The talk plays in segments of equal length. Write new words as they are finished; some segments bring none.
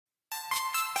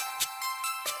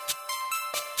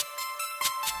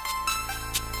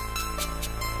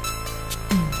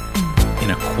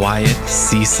quiet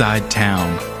seaside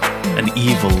town, an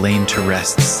evil laid to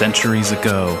rest centuries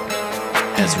ago,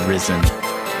 has risen.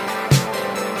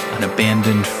 An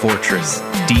abandoned fortress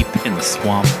deep in the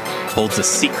swamp holds a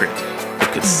secret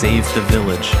that could save the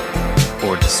village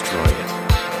or destroy it.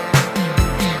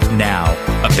 Now,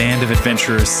 a band of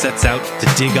adventurers sets out to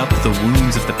dig up the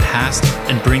wounds of the past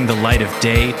and bring the light of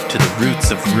day to the roots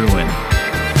of ruin.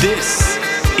 This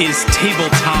is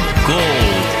Tabletop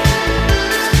Gold.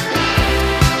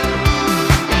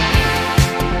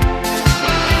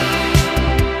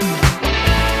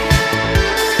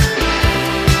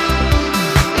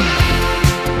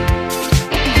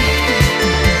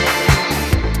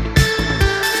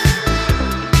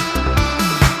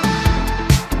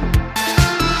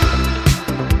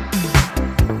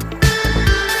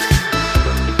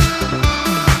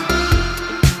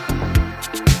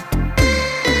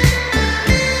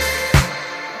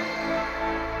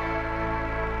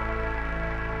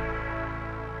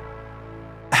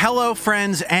 Hello,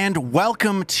 friends, and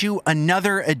welcome to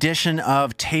another edition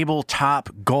of Tabletop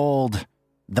Gold,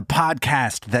 the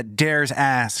podcast that dares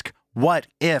ask, what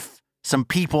if some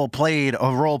people played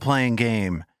a role-playing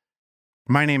game?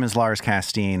 My name is Lars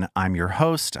Casteen. I'm your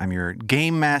host. I'm your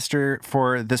game master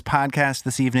for this podcast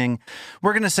this evening.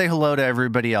 We're going to say hello to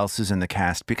everybody else who's in the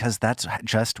cast because that's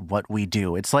just what we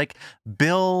do. It's like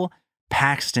Bill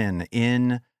Paxton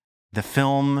in the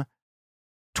film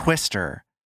Twister.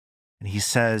 And he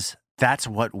says, that's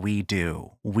what we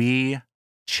do. We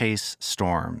chase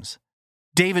storms.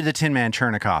 David the Tin Man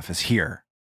Chernicoff is here.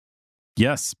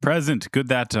 Yes, present. Good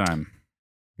that time.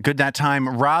 Good that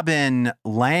time. Robin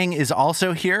Lange is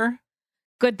also here.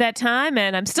 Good that time,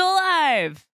 and I'm still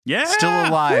alive. Yeah. Still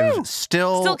alive. Woo.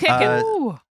 Still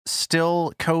kicking.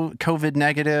 Still COVID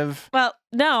negative. Well,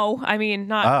 no, I mean,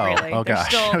 not really. Oh, There's gosh.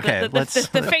 still Okay,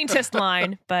 the faintest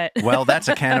line, but... Well, that's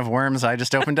a can of worms I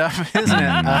just opened up, isn't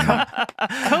it?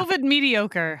 COVID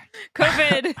mediocre.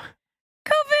 COVID-ish?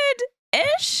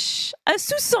 A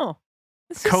soupçon.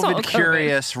 COVID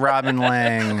curious Robin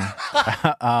Lange.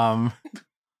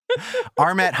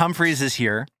 Armet Humphreys is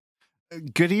here.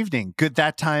 Good evening. Good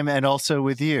that time, and also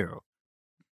with you.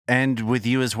 And with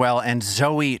you as well. And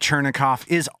Zoe Chernicoff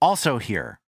is also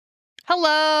here.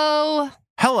 Hello.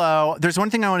 Hello. There's one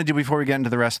thing I want to do before we get into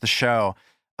the rest of the show.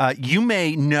 You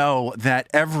may know that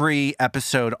every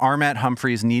episode, Armet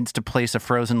Humphreys needs to place a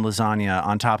frozen lasagna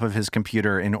on top of his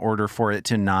computer in order for it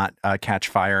to not catch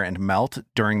fire and melt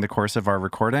during the course of our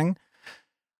recording.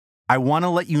 I want to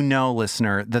let you know,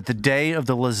 listener, that the day of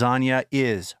the lasagna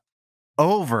is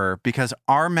over because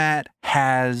Armet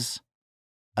has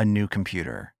a new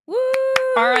computer. Woo!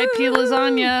 R.I.P.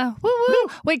 lasagna. Woo woo.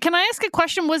 Wait, can I ask a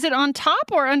question? Was it on top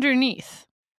or underneath?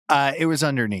 It was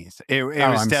underneath. It was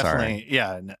I'm definitely, sorry.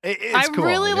 Yeah. It's I cool,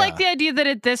 really yeah. like the idea that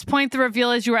at this point, the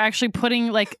reveal is you were actually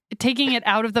taking it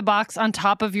out of the box on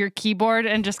top of your keyboard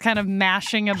and just kind of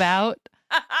mashing about.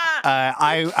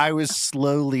 I was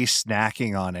slowly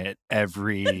snacking on it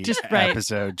every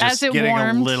episode, just As it getting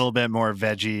warmed. a little bit more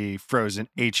veggie frozen,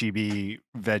 HEB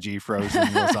veggie frozen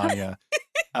lasagna.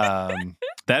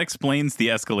 That explains the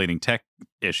escalating tech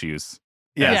issues.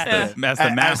 Yes, As the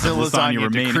mass of lasagna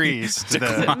remained decreased,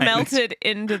 It melted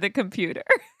into the computer.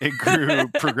 it grew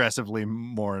progressively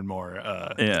more and more.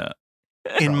 Yeah.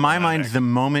 In my mind, the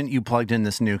moment you plugged in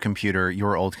this new computer,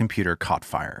 your old computer caught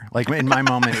fire. Like in my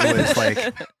moment, it was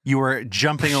like you were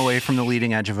jumping away from the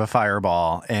leading edge of a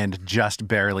fireball and just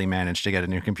barely managed to get a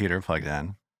new computer plugged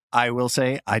in. I will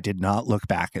say I did not look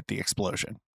back at the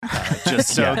explosion. Just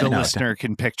so the listener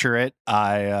can picture it,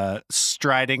 I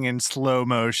striding in slow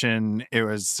motion. It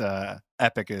was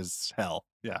epic as hell.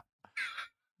 Yeah.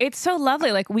 It's so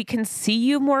lovely. Like, we can see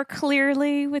you more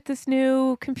clearly with this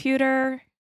new computer.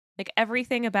 Like,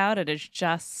 everything about it is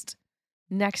just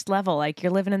next level. Like,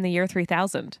 you're living in the year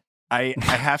 3000. I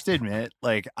have to admit,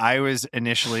 like, I was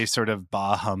initially sort of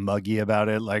bah humbuggy about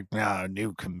it, like,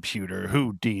 new computer,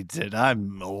 who needs it?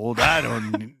 I'm old, I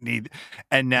don't need.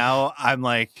 And now I'm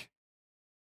like,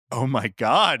 oh my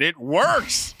God, it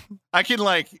works. I can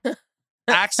like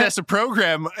access a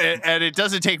program and it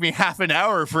doesn't take me half an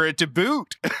hour for it to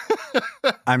boot.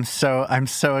 I'm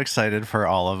so excited for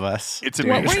all of us. It's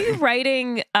amazing. What were you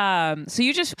writing? So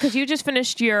you just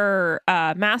finished your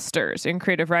master's in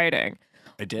creative writing.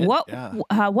 I did. What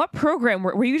program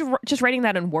were you just writing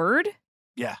that in Word?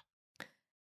 Yeah.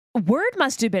 Word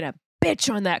must have been a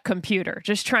bitch on that computer.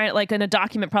 Just trying like in a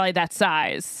document probably that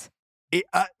size.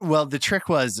 Well, the trick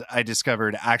was I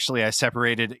discovered actually I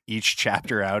separated each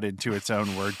chapter out into its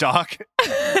own Word doc.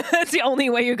 That's the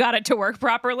only way you got it to work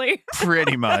properly.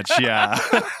 Pretty much, yeah.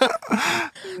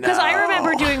 Because I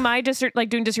remember doing my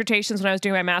doing dissertations when I was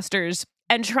doing my master's,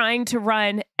 and trying to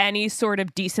run any sort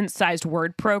of decent sized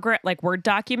Word program, like Word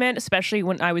document, especially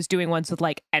when I was doing ones with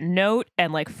like EndNote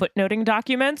and like footnoting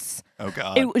documents. Oh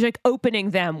God. It was like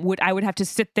opening them I would have to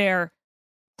sit there,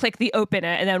 click the open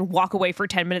it, and then walk away for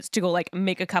 10 minutes to go like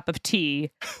make a cup of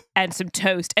tea and some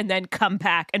toast and then come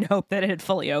back and hope that it had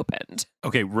fully opened.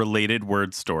 Okay, related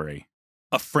word story.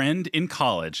 A friend in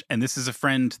college, and this is a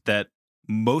friend that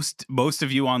most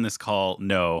of you on this call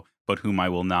know, but whom I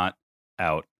will not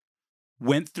out,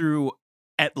 went through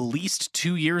at least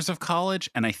 2 years of college,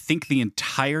 and I think the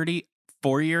entirety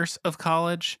 4 years of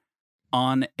college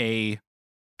on a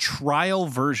trial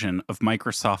version of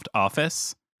Microsoft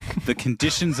Office, the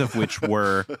conditions of which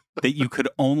were that you could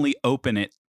only open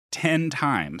it 10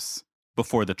 times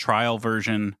before the trial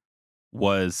version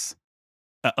was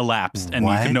elapsed and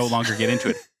you could no longer get into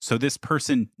it. So this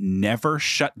person never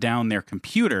shut down their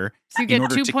computer. So you get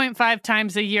 2.5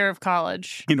 times a year of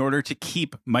college. In order to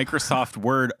keep Microsoft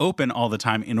Word open all the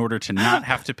time, in order to not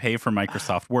have to pay for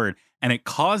Microsoft Word. And it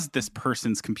caused this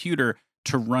person's computer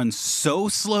to run so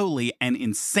slowly and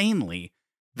insanely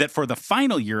that for the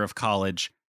final year of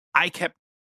college, I kept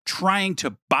trying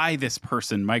to buy this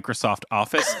person Microsoft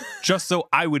Office just so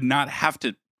I would not have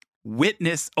to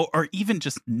witness or even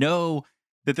just know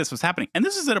that this was happening. And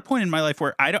this is at a point in my life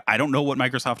where I don't know what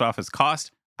Microsoft Office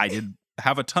cost. I did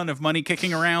have a ton of money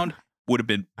kicking around. Would have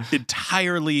been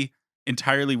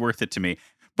entirely worth it to me.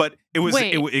 But it was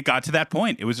it got to that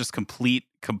point. It was just complete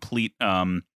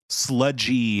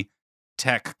sludgy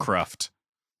tech cruft.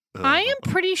 I am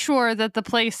pretty sure that the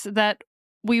place that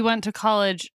we went to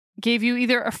college gave you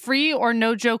either a free or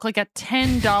no joke, like a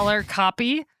 $10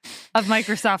 copy of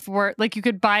Microsoft Word. Like you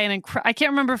could buy I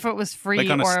can't remember if it was free like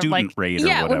on a or student like rate or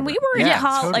whatever. When we were in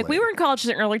college, totally. like we were in college in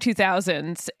the early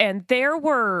 2000s, and they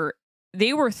were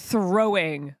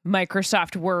throwing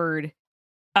Microsoft Word.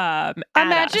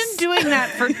 Imagine doing that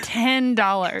for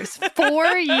 $10,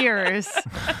 4 years.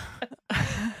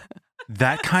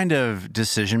 That kind of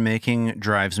decision making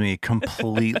drives me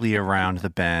completely around the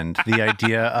bend. The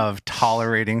idea of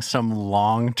tolerating some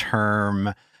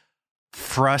long-term,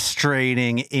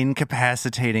 frustrating,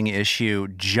 incapacitating issue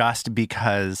just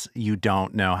because you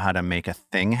don't know how to make a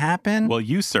thing happen. Well,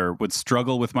 you, sir, would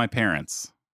struggle with my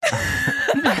parents.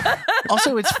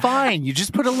 Also, it's fine. You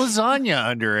just put a lasagna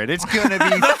under it. It's going to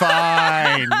be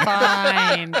fine.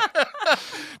 Fine.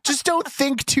 Just don't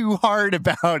think too hard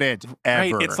about it,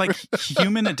 ever. Right? It's like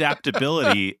human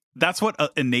adaptability. That's what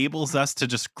enables us to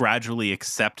just gradually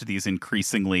accept these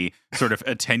increasingly sort of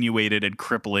attenuated and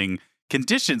crippling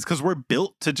conditions, because we're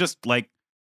built to just like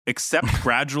accept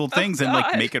gradual things and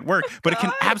like make it work. But it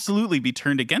can absolutely be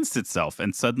turned against itself,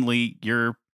 and suddenly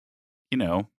you're,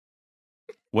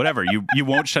 whatever. You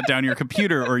won't shut down your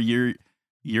computer, or your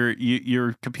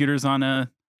computer's on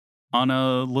a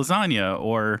lasagna,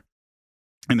 or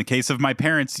in the case of my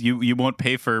parents, you won't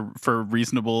pay for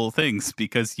reasonable things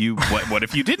because what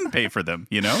if you didn't pay for them?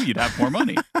 You'd have more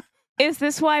money. Is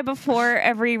this why before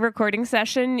every recording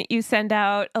session you send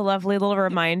out a lovely little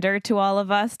reminder to all of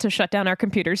us to shut down our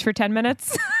computers for 10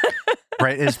 minutes?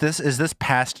 Right. Is this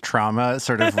past trauma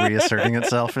sort of reasserting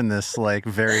itself in this like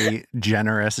very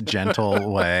generous,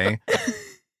 gentle way?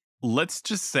 Let's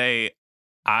just say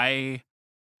I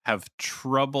have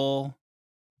trouble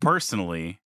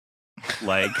personally,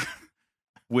 like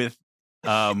with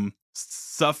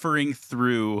suffering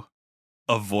through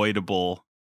avoidable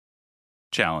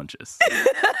challenges.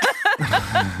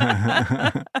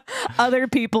 Other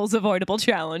people's avoidable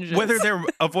challenges. Whether they're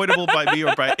avoidable by me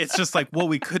or by, it's just like, well,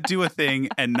 we could do a thing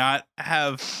and not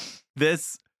have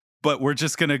this, but we're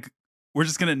just gonna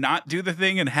not do the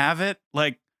thing and have it.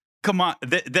 Like, come on,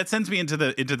 that sends me into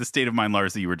the state of mind,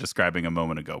 Lars, that you were describing a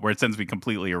moment ago, where it sends me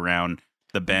completely around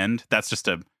the bend. That's just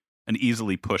an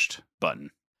easily pushed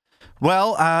button.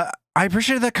 Well, I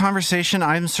appreciated that conversation.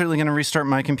 I'm certainly going to restart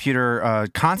my computer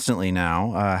constantly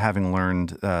now, having learned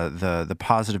the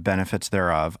positive benefits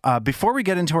thereof. Before we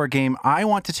get into our game, I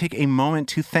want to take a moment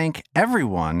to thank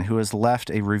everyone who has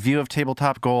left a review of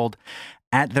Tabletop Gold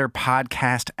at their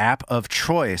podcast app of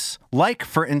choice. Like,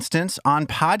 for instance, on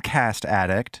Podcast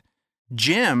Addict,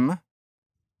 Jim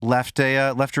left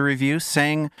a review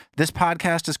saying, "This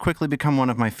podcast has quickly become one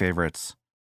of my favorites.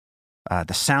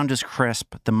 The sound is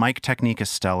crisp, the mic technique is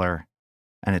stellar,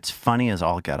 and it's funny as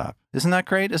all get up." Isn't that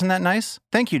great? Isn't that nice?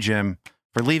 Thank you, Jim,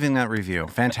 for leaving that review.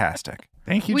 Fantastic.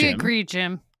 Thank you, We Jim. agree,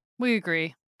 Jim. We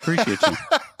agree. Appreciate you.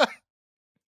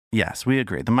 Yes, we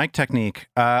agree. The mic technique,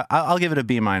 I'll give it a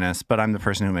B-, but I'm the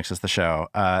person who mixes the show.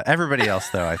 Everybody else,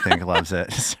 though, I think loves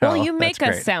it. So well, you make that's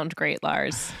us great. sound great,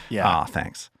 Lars. Yeah. Oh,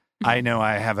 thanks. I know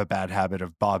I have a bad habit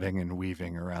of bobbing and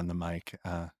weaving around the mic.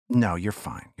 No, you're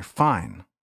fine. You're fine.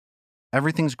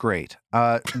 Everything's great.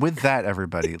 With that,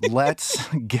 everybody, let's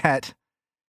get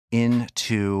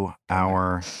into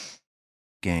our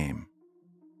game.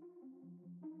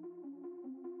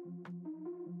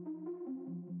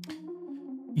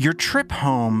 Your trip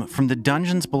home from the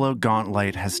dungeons below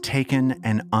Gauntlet has taken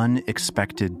an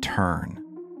unexpected turn.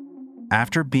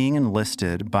 After being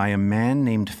enlisted by a man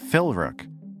named Philrook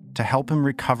to help him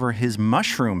recover his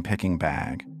mushroom-picking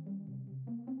bag,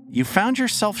 you found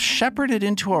yourself shepherded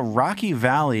into a rocky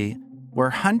valley where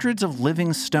hundreds of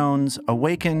living stones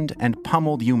awakened and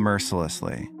pummeled you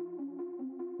mercilessly.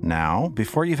 Now,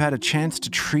 before you've had a chance to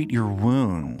treat your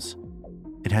wounds,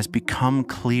 it has become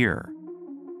clear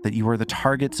that you are the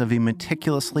targets of a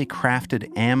meticulously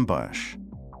crafted ambush.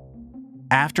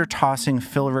 After tossing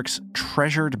Philrook's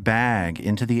treasured bag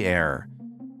into the air,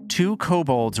 two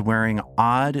kobolds wearing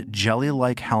odd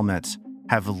jelly-like helmets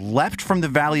have leapt from the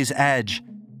valley's edge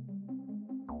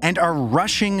and are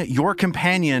rushing your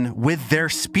companion with their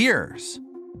spears.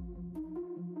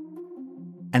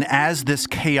 And as this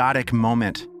chaotic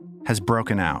moment has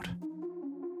broken out,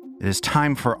 it is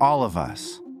time for all of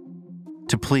us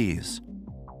to please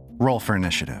roll for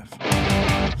initiative.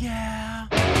 Yeah.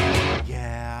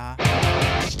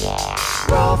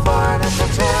 Roll for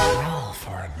initiative. Roll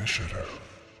for initiative.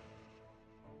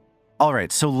 All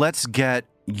right, so let's get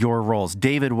your rolls.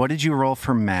 David, what did you roll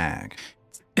for Mag?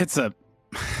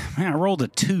 I rolled a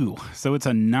 2, so it's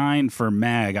a 9 for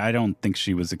Mag. I don't think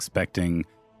she was expecting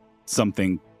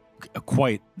something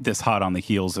quite this hot on the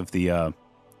heels of the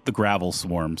gravel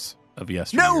swarms of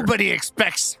yesterday. Nobody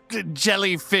expects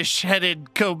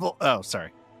jellyfish-headed kobold. Oh,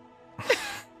 sorry.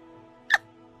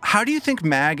 How do you think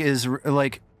Mag is,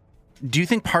 like, do you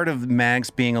think part of Mag's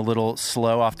being a little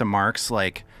slow off the marks,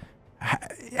 like,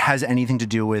 has anything to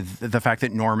do with the fact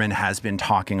that Norman has been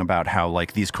talking about how,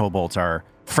 like, these kobolds are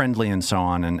friendly and so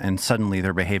on, and suddenly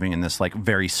they're behaving in this, like,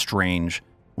 very strange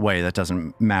way that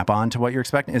doesn't map on to what you're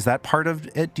expecting? Is that part of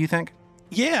it, do you think?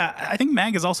 Yeah, I think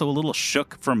Mag is also a little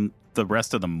shook from the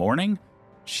rest of the morning.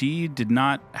 She did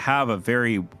not have a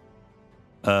very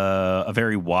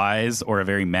wise or a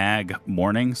very Mag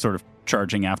morning, sort of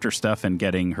charging after stuff and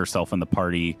getting herself and the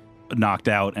party knocked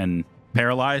out and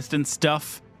paralyzed and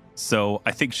stuff. So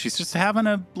I think she's just having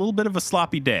a little bit of a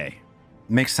sloppy day.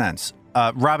 Makes sense.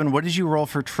 Robin, what did you roll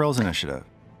for Trill's initiative?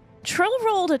 Trill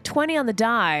rolled a 20 on the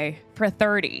die for a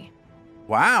 30.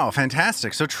 Wow,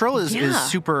 fantastic. So Trill is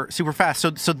super fast.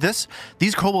 So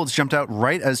these kobolds jumped out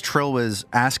right as Trill was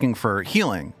asking for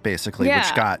healing, basically,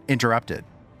 which got interrupted.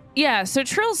 Yeah, so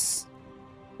Trill's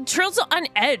on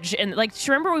edge. And, like,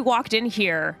 remember we walked in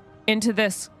here into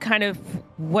this kind of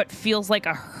what feels like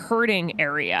a hurting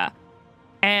area.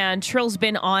 And Trill's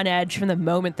been on edge from the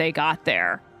moment they got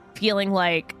there, feeling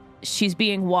like she's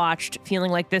being watched,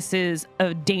 feeling like this is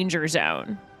a danger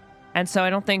zone. And so I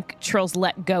don't think Trill's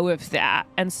let go of that.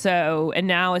 And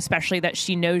now, especially that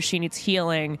she knows she needs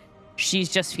healing, she's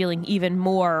just feeling even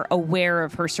more aware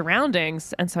of her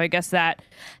surroundings. And so I guess that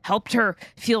helped her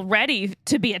feel ready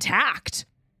to be attacked.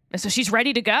 And so she's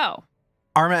ready to go.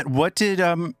 Armet, what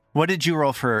did you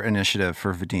roll for initiative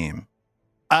for Vadim?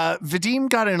 Vadim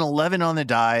got an 11 on the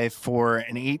die for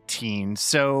an 18.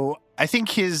 So I think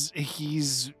he's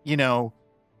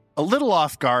a little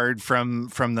off guard from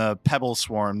the pebble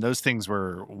swarm. Those things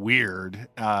were weird,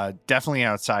 definitely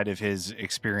outside of his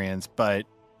experience, but,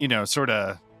 sort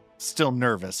of still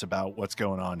nervous about what's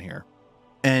going on here.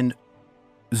 And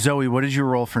Zoe, what did you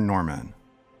roll for Norman?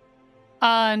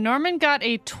 Norman got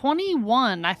a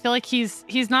 21. I feel like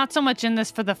he's not so much in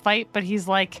this for the fight, but he's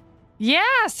like,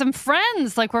 yeah, some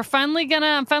friends. Like,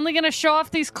 I'm finally gonna show off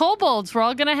these kobolds. We're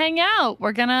all gonna hang out.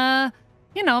 We're gonna,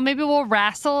 maybe we'll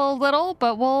wrestle a little,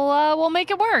 but we'll make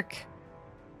it work.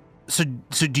 So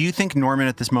do you think Norman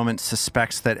at this moment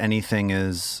suspects that anything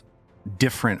is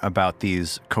different about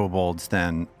these kobolds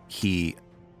than he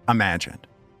imagined?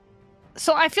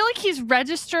 So I feel like he's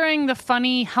registering the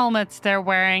funny helmets they're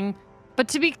wearing. But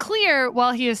to be clear,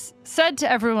 while he has said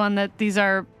to everyone that these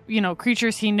are,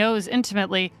 creatures he knows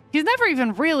intimately, he's never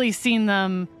even really seen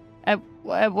them at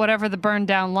whatever the burned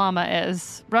down llama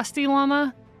is. Rusty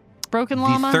llama? Broken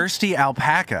llama? The thirsty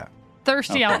alpaca.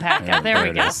 Thirsty alpaca. Yeah, there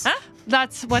we go.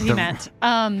 That's what he meant.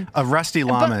 A rusty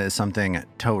llama is something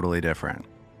totally different.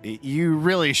 You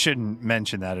really shouldn't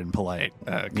mention that in polite.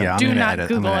 I'm going to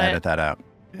edit that out.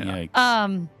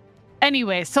 Yikes.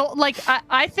 Anyway, so, like,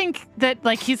 I think that,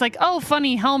 like, he's like, oh,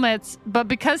 funny helmets, but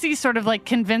because he's sort of, like,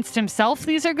 convinced himself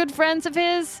these are good friends of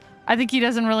his, I think he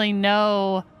doesn't really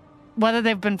know whether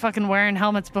they've been fucking wearing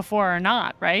helmets before or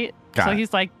not, right? Got so it.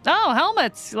 he's like, oh,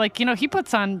 helmets. Like, he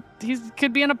puts on, he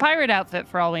could be in a pirate outfit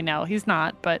for all we know. He's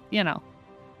not, but,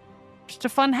 just a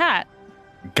fun hat.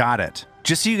 Got it.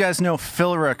 Just so you guys know,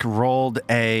 Philric rolled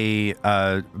a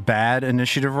bad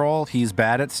initiative roll. He's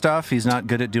bad at stuff. He's not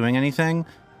good at doing anything.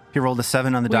 He rolled a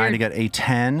 7 on the die to get a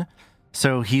 10.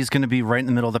 So he's going to be right in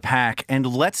the middle of the pack. And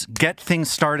let's get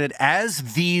things started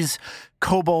as these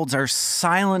kobolds are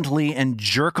silently and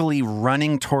jerkily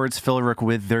running towards Philric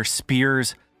with their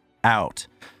spears out.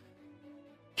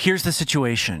 Here's the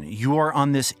situation. You are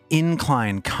on this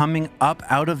incline coming up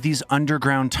out of these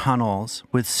underground tunnels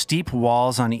with steep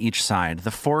walls on each side.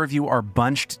 The 4 of you are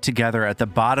bunched together at the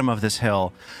bottom of this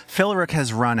hill. Philric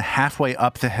has run halfway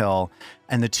up the hill,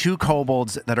 and the 2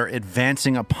 kobolds that are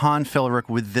advancing upon Philric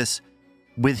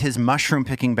with his mushroom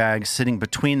picking bag sitting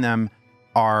between them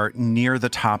are near the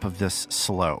top of this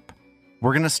slope.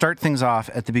 We're going to start things off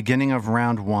at the beginning of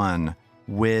round 1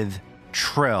 with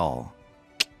Trill.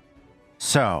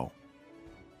 So,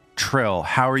 Trill,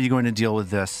 how are you going to deal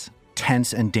with this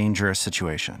tense and dangerous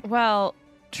situation? Well,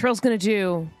 Trill's going to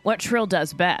do what Trill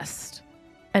does best.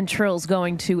 And Trill's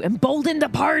going to embolden the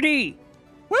party.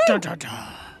 Woo! Dun, dun,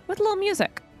 dun. With a little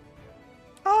music.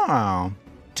 Oh,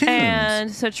 tunes.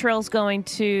 And so Trill's going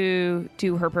to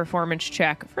do her performance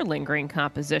check for lingering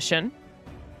composition.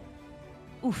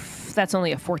 Oof, that's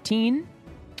only a 14.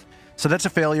 So that's a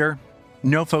failure.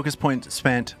 No focus point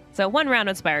spent. So 1 round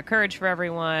of Inspire Courage for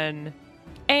everyone.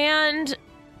 And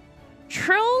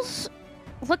Trill's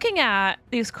looking at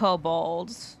these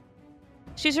kobolds.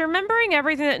 She's remembering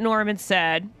everything that Norman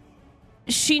said.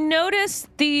 She noticed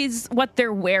what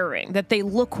they're wearing, that they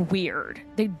look weird.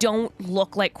 They don't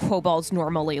look like kobolds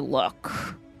normally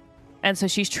look. And so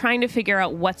she's trying to figure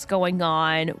out what's going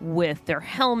on with their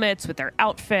helmets, with their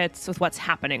outfits, with what's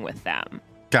happening with them.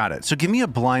 Got it. So give me a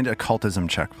blind occultism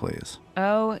check, please.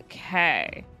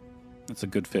 Okay. That's a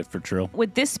good fit for Trill.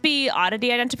 Would this be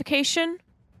oddity identification?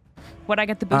 Would I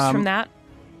get the boost from that?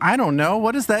 I don't know.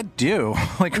 What does that do?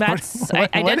 Like, That's what is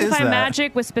identify that?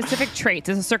 magic with specific traits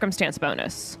as a circumstance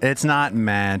bonus. It's not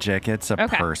magic. It's a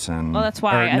person. Well, that's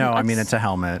why. It's a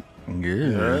helmet.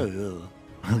 If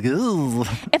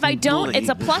I don't, it's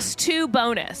a +2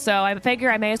 bonus. So I figure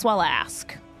I may as well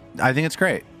ask. I think it's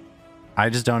great. I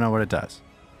just don't know what it does.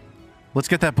 Let's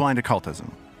get that blind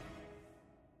occultism.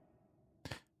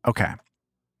 Okay.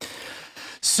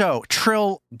 So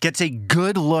Trill gets a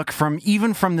good look from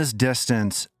this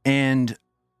distance and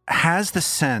has the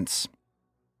sense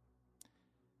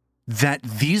that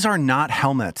these are not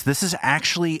helmets. This is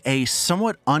actually a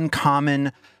somewhat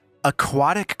uncommon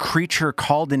aquatic creature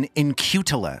called an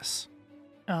incutilis.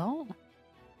 Oh.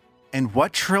 And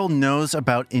what Trill knows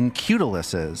about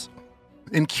incutilises.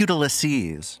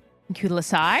 Incutilici?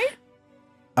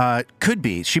 Could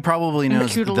be. She probably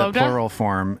knows the plural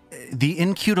form. The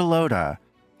Incutilota.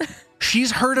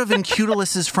 She's heard of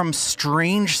incutilises from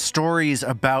strange stories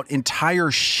about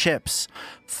entire ships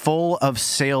full of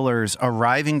sailors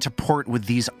arriving to port with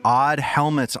these odd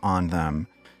helmets on them.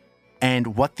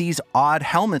 And what these odd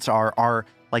helmets are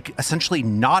like essentially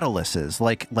nautiluses,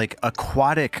 like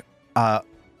aquatic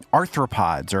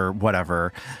arthropods or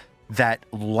whatever that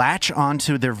latch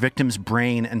onto their victim's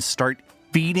brain and start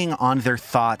feeding on their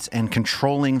thoughts and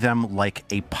controlling them like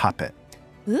a puppet.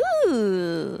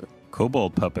 Ooh.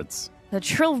 Kobold puppets. The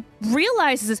Trill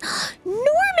realizes,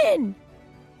 Norman,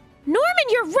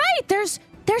 you're right. There's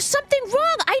something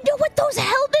wrong. I know what those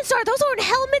helmets are. Those aren't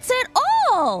helmets at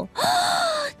all.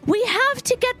 We have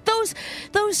to get those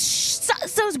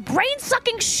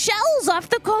brain-sucking shells off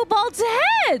the kobolds'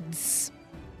 heads.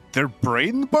 They're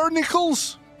brain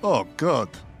barnacles? Oh, God.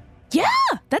 Yeah,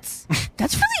 that's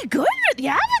really good for the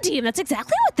Avateam. That's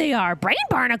exactly what they are. Brain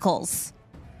barnacles.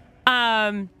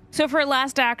 So for her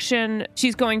last action,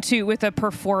 she's going to, with a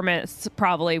performance,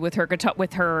 probably with her guitar,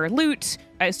 with her lute,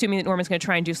 assuming that Norman's going to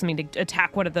try and do something to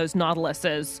attack one of those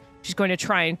nautiluses. She's going to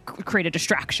try and create a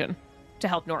distraction to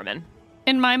help Norman.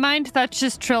 In my mind, that's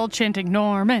just Trill chanting,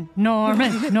 Norman,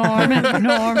 Norman, Norman,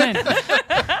 Norman.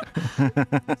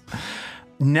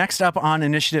 Next up on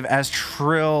initiative, as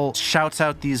Trill shouts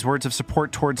out these words of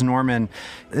support towards Norman,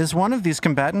 is one of these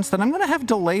combatants that I'm going to have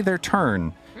delay their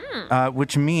turn,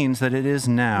 which means that it is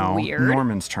now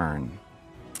Norman's turn.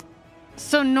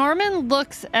 So Norman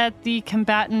looks at the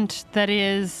combatant that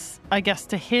is, I guess,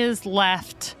 to his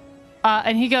left,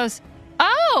 and he goes,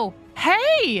 oh,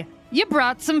 hey, you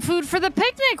brought some food for the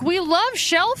picnic. We love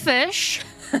shellfish.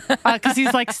 Because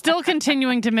he's like still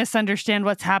continuing to misunderstand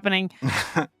what's happening.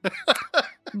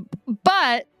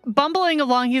 But bumbling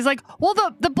along, he's like, well,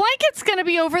 the blanket's going to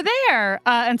be over there.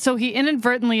 And so he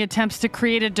inadvertently attempts to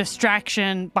create a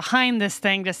distraction behind this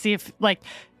thing to see if, like,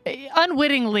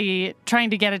 unwittingly trying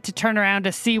to get it to turn around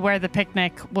to see where the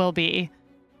picnic will be.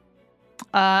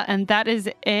 And that is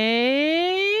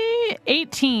a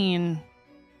 18.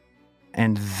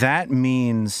 And that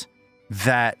means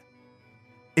that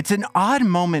it's an odd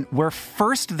moment where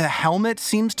first the helmet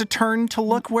seems to turn to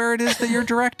look where it is that you're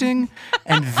directing,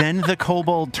 and then the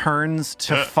kobold turns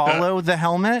to follow the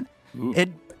helmet.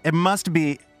 It must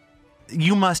be,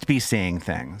 you must be seeing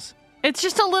things. It's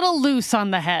just a little loose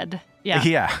on the head. Yeah.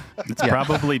 Yeah. It's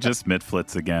probably just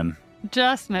Mitflitz again.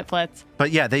 Just Mitflitz.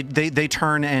 But yeah, they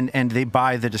turn and they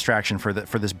buy the distraction for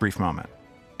this brief moment.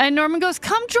 And Norman goes,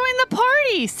 come join the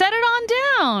party, set it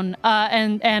on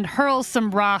down, and hurls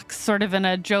some rocks sort of in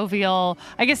a jovial,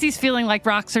 I guess he's feeling like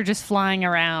rocks are just flying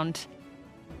around.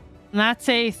 And that's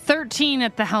a 13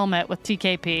 at the helmet with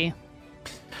TKP.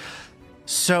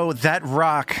 So that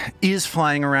rock is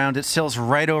flying around. It sails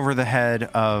right over the head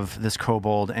of this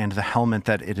kobold and the helmet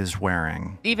that it is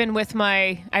wearing. Even if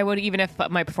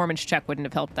my performance check wouldn't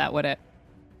have helped that, would it?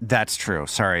 That's true.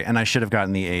 Sorry. And I should have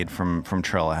gotten the aid from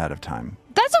Trill ahead of time.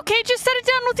 That's okay. Just set it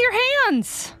down with your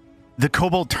hands. The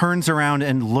kobold turns around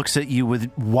and looks at you with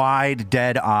wide,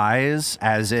 dead eyes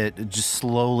as it just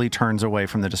slowly turns away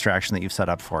from the distraction that you've set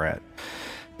up for it.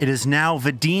 It is now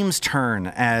Vadim's turn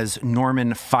as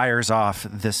Norman fires off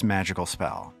this magical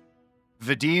spell.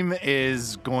 Vadim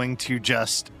is going to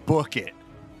just book it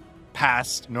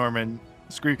past Norman,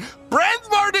 scream, "Brand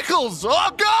barnacles!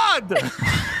 Oh God!"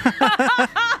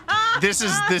 This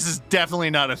is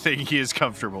definitely not a thing he is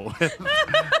comfortable with.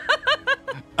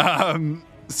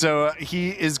 So he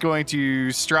is going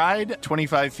to stride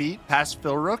 25 feet past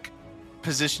Philrook,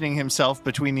 positioning himself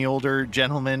between the older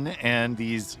gentleman and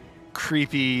these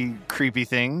creepy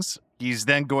things. He's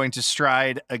then going to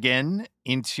stride again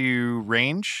into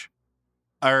range.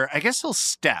 Or I guess he'll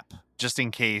step, just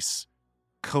in case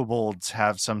kobolds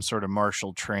have some sort of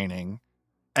martial training.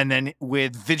 And then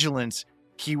with vigilance,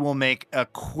 he will make a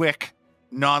quick,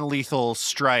 non-lethal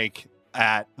strike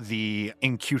at the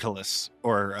Incutilus,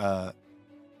 or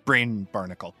brain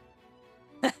barnacle.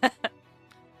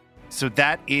 So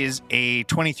that is a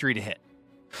 23 to hit.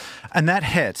 And that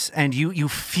hits, and you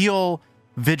feel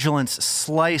vigilance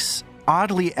slice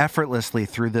oddly effortlessly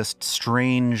through this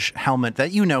strange helmet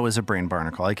that you know is a brain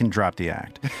barnacle. I can drop the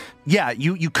act. Yeah,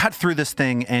 you cut through this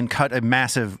thing and cut a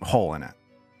massive hole in it.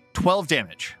 12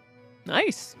 damage.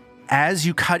 Nice. As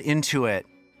you cut into it,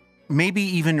 maybe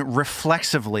even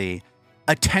reflexively,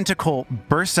 a tentacle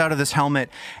bursts out of this helmet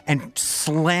and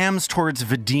slams towards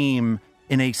Vadim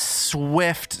in a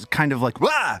swift kind of like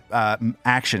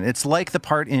action. It's like the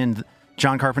part in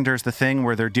John Carpenter's The Thing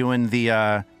where they're doing the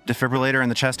defibrillator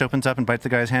and the chest opens up and bites the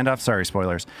guy's hand off. Sorry,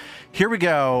 spoilers. Here we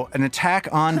go. An attack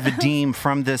on Vadim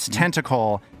from this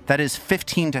tentacle that is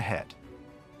 15 to hit.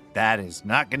 That is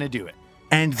not going to do it.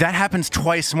 And that happens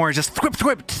twice more. Just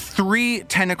thwip. 3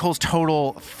 tentacles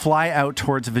total fly out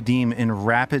towards Vadim in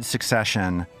rapid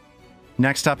succession.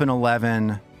 Next up an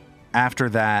 11. After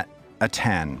that, a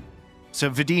 10. So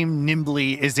Vadim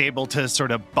nimbly is able to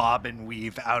sort of bob and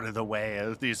weave out of the way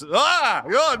of these.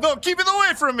 Oh, no, keep it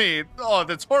away from me. Oh,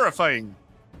 that's horrifying.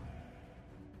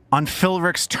 On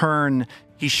Philrick's turn,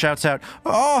 he shouts out,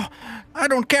 "Oh, I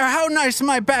don't care how nice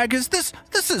my bag is. This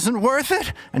isn't worth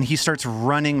it." And he starts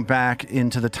running back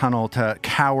into the tunnel to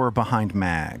cower behind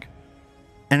Mag.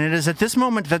 And it is at this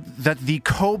moment that the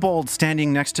kobold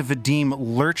standing next to Vadim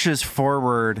lurches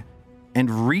forward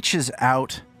and reaches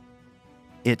out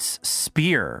its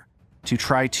spear to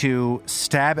try to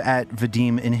stab at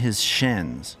Vadim in his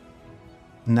shins.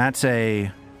 And that's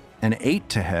an 8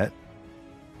 to hit.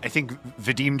 I think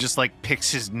Vadim just like picks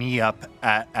his knee up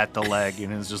at the leg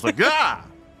and is just like, ah!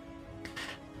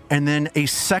 And then a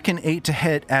second 8 to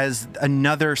hit as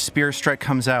another spear strike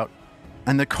comes out.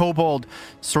 And the kobold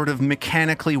sort of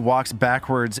mechanically walks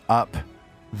backwards up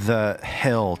the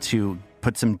hill to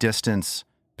put some distance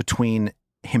between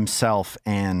himself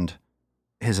and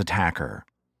his attacker.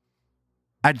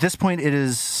 At this point, it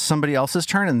is somebody else's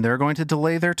turn, and they're going to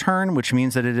delay their turn, which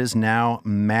means that it is now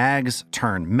Mag's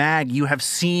turn. Mag, you have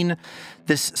seen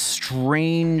this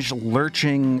strange,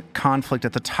 lurching conflict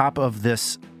at the top of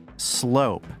this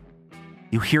slope.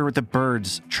 You hear the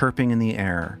birds chirping in the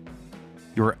air.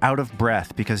 You are out of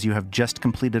breath because you have just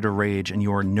completed a rage, and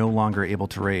you are no longer able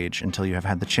to rage until you have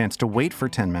had the chance to wait for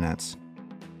 10 minutes.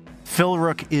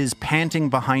 Philrook is panting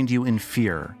behind you in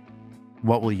fear.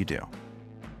 What will you do?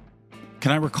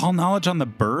 Can I recall knowledge on the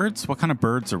birds? What kind of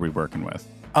birds are we working with?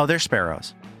 Oh, they're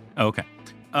sparrows. Okay.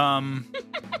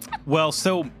 Well,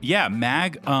 so yeah,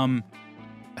 Mag,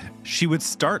 she would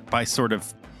start by sort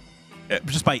of,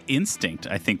 just by instinct,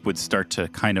 I think, would start to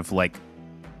kind of like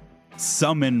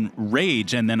summon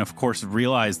rage, and then of course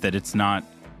realize that it's not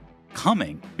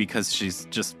coming because she's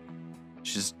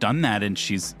done that, and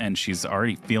she's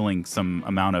already feeling some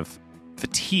amount of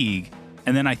fatigue.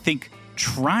 And then I think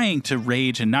trying to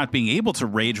rage and not being able to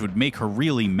rage would make her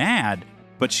really mad,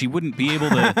 but she wouldn't be able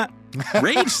to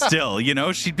rage still, you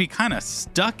know? She'd be kind of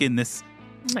stuck in this,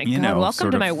 Oh my you God, know, welcome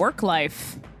sort to of- my work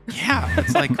life. Yeah,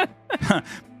 it's like,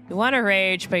 You want to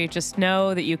rage, but you just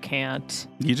know that you can't.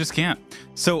 you just can't.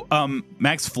 So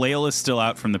Mag's flail is still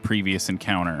out from the previous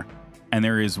encounter, and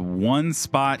there is one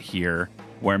spot here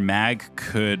where Mag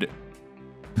could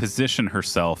position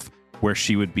herself where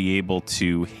she would be able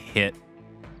to hit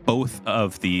both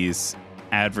of these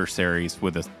adversaries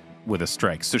with a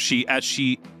strike. So as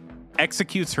she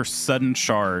executes her sudden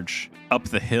charge up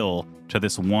the hill to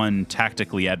this one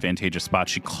tactically advantageous spot,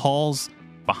 she calls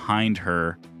behind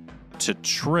her to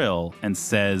Trill and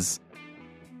says,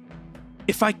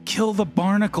 "If I kill the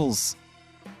barnacles,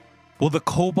 will the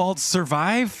kobolds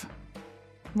survive?"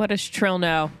 What does Trill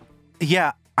know?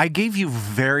 Yeah, I gave you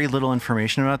very little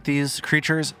information about these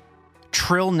creatures.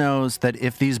 Trill knows that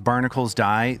if these barnacles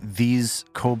die, these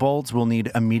kobolds will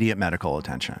need immediate medical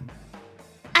attention.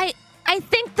 I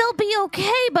think they'll be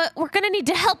okay, but we're going to need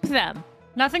to help them.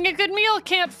 Nothing a good meal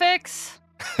can't fix.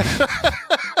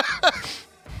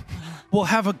 "We'll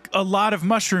have a lot of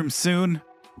mushrooms soon,"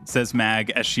 says Mag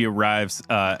as she arrives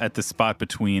at the spot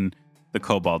between the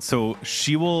kobolds. So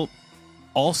she will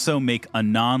also make a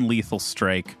non-lethal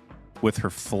strike with her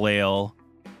flail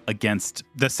against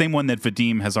the same one that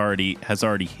Vadim has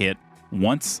already hit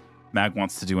once. Mag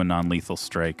wants to do a non-lethal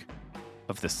strike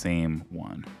of the same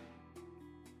one.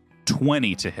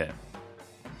 20 to hit.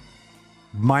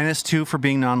 -2 for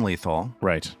being non-lethal.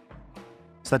 Right.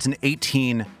 So that's an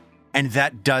 18, and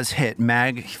that does hit.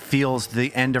 Mag feels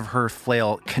the end of her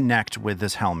flail connect with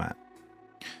this helmet.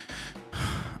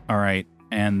 All right.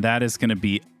 And that is going to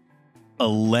be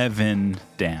 11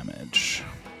 damage.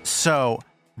 So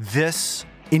this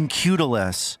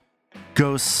Incudulus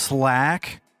goes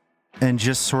slack and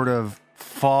just sort of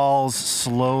falls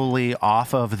slowly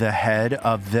off of the head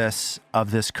of this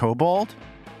kobold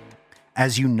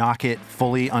as you knock it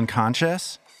fully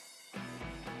unconscious.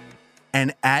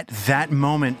 And at that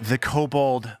moment, the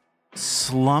kobold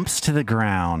slumps to the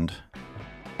ground.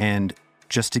 And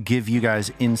just to give you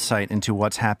guys insight into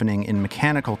what's happening in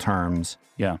mechanical terms,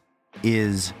 Yeah.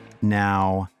 is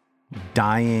now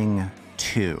dying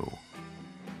 2.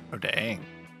 Oh, dang.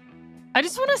 I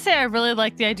just want to say I really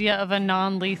like the idea of a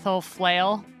non-lethal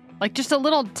flail. Like just a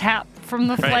little tap from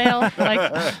the flail.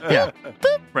 Like, Yeah.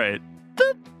 Right.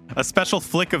 Boop. A special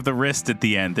flick of the wrist at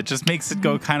the end that just makes it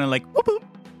go kind of like whoop, whoop.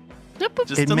 boop, boop.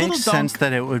 Just It a makes little sense dunk.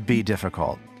 that it would be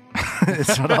difficult.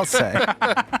 Is what I'll say.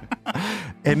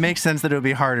 It makes sense that it would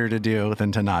be harder to do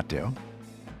than to not do.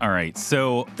 All right.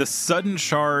 So the sudden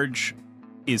charge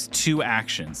is 2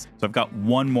 actions. So I've got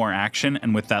one more action,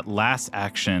 and with that last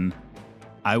action,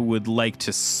 I would like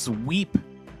to sweep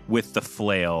with the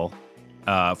flail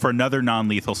for another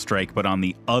non-lethal strike, but on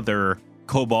the other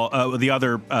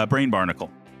brain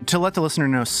barnacle. To let the listener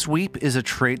know, sweep is a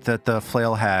trait that the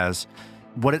flail has.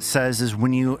 What it says is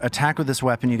when you attack with this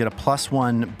weapon, you get a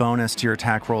 +1 bonus to your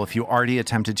attack roll if you already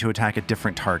attempted to attack a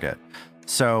different target.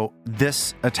 So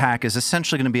this attack is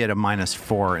essentially going to be at a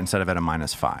 -4 instead of at a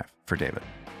 -5 for David.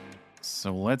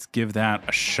 So let's give that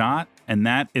a shot, and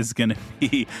that is going to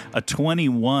be a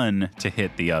 21 to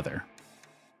hit the other.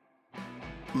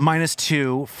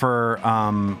 -2 for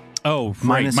Oh,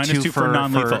 right. -2 for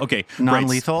non-lethal. Okay.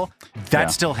 non-lethal. That Yeah.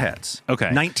 still hits. Okay.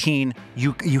 19.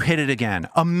 You hit it again.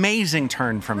 Amazing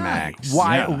turn from Mag. Nice.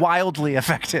 Wi- Yeah. Wildly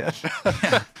effective.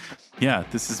 Yeah,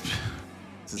 this has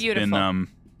Beautiful. been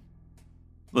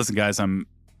listen guys, I'm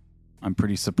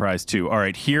pretty surprised too. All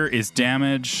right, here is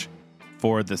damage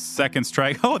for the second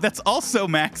strike. Oh, that's also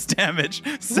max damage.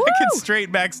 Second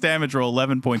straight max damage roll,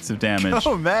 11 points of damage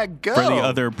Oh, Mag, go. for the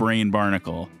other brain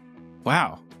barnacle.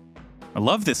 Wow. I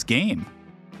love this game.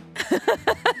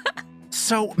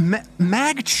 So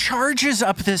Mag charges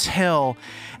up this hill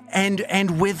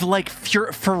and with like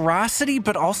ferocity,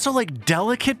 but also like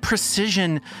delicate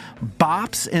precision,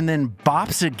 bops and then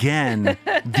bops again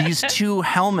these 2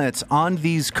 helmets on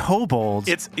these kobolds.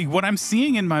 It's what I'm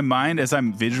seeing in my mind as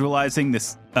I'm visualizing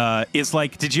this is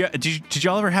like, did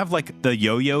y'all ever have like the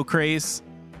yo-yo craze?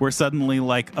 Where suddenly,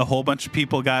 like, a whole bunch of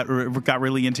people got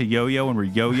really into yo-yo and were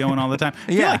yo-yoing all the time.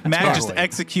 I feel Yeah, like Mag just totally.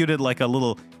 executed like a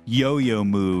little yo-yo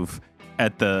move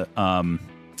at the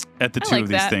at the I two like of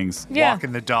these that. things. Yeah.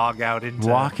 Walking the dog out into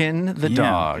Walking the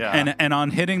dog. Yeah. And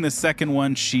on hitting the second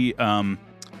one, she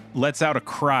lets out a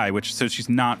cry, so she's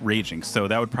not raging. So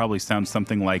that would probably sound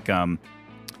something like ah.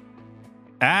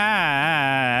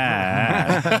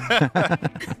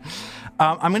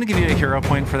 I'm going to give you a hero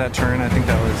point for that turn. I think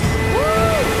that was.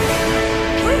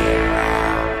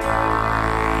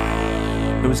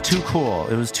 It was too cool.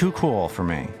 It was too cool for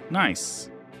me. Nice.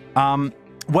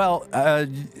 Well,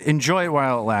 enjoy it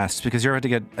while it lasts because you're about to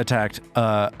get attacked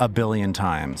a billion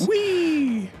times.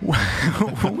 Whee!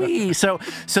 Wee. So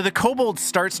the kobold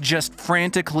starts just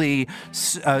frantically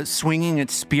swinging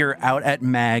its spear out at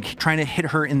Mag, trying to hit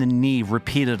her in the knee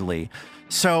repeatedly.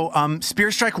 So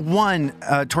spear strike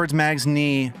 1 towards Mag's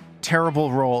knee,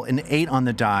 terrible roll, an 8 on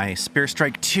the die. Spear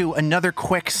strike 2, another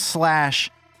quick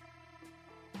slash,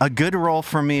 a good roll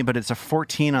for me, but it's a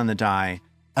 14 on the die.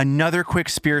 Another quick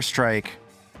spear strike,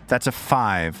 that's a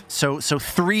 5. So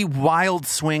 3 wild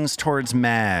swings towards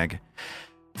Mag.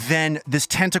 Then this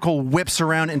tentacle whips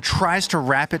around and tries to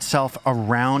wrap itself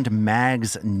around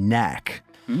Mag's neck.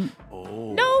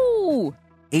 No.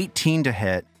 18 to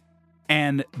hit.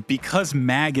 And because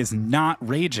Mag is not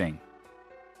raging,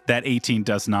 that 18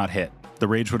 does not hit. The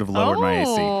rage would have lowered my AC.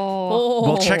 Oh.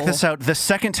 Well, check this out. The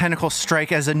second tentacle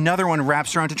strike as another one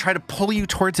wraps around to try to pull you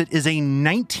towards it is a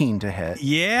 19 to hit.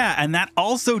 Yeah, and that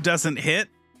also doesn't hit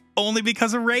only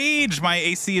because of rage. My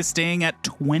AC is staying at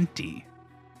 20.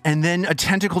 And then a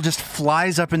tentacle just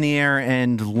flies up in the air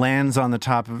and lands on the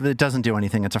top of it. It doesn't do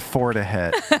anything. It's a 4 to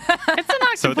hit. It's an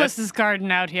So octopus's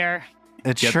garden out here.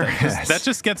 It Get sure that. is. That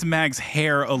just gets Mag's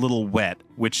hair a little wet,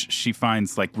 which she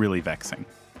finds like really vexing.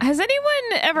 Has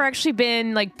anyone ever actually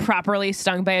been like properly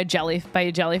stung by a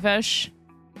jellyfish?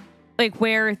 Like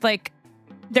where like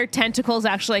their tentacles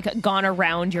actually like gone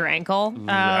around your ankle?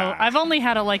 I've only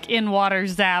had a like in water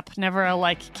zap, never a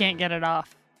like can't get it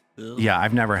off. Yeah,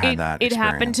 I've never had that It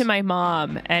happened experience. to my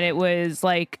mom, and it was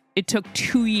like it took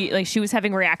 2 years. Like she was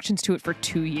having reactions to it for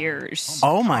 2 years.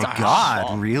 Oh my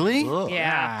God, really?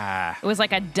 Yeah, it was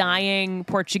like a dying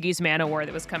Portuguese man o' war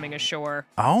that was coming ashore.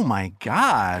 Oh my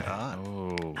God.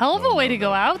 Hell of a way to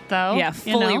go out, though. Yeah,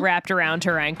 you fully know? wrapped around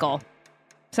her ankle.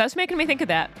 So that's making me think of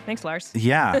that. Thanks, Lars.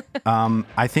 Yeah,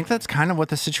 I think that's kind of what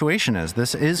the situation is.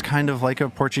 This is kind of like a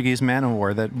Portuguese man o'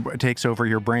 war that takes over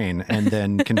your brain and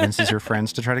then convinces your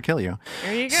friends to try to kill you.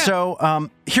 There you go. So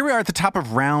here we are at the top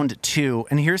of round 2,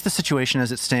 and here's the situation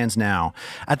as it stands now.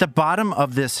 At the bottom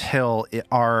of this hill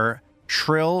are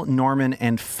Trill, Norman,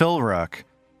 and Philrook.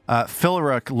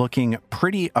 Philrook looking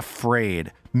pretty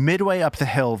afraid. Midway up the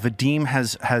hill, Vadim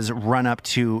has run up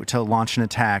to launch an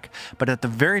attack, but at the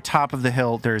very top of the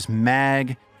hill, there's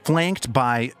Mag, flanked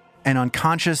by an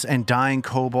unconscious and dying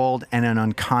kobold and an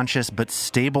unconscious but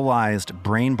stabilized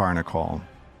brain barnacle.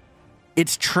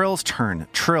 It's Trill's turn.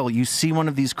 Trill, you see one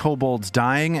of these kobolds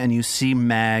dying, and you see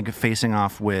Mag facing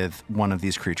off with one of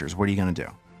these creatures. What are you going to do?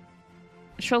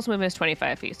 Trill's movement is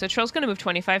 25 feet. So Trill's going to move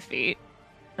 25 feet.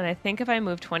 And I think if I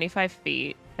move 25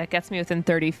 feet, that gets me within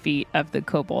 30 feet of the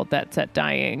kobold that's at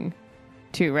dying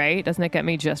too, right? Doesn't it get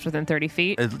me just within 30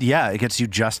 feet? Yeah, it gets you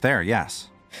just there, yes.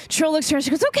 Trill looks at her.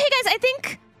 She goes, "Okay, guys, I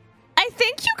think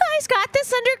you guys got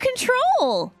this under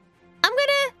control. I'm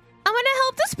gonna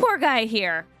help this poor guy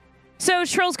here." So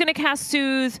Trill's gonna cast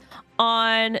Soothe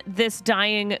on this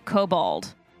dying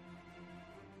kobold,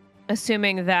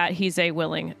 assuming that he's a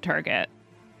willing target.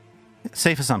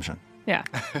 Safe assumption. Yeah.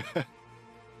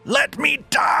 Let me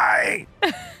die!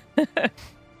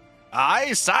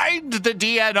 I signed the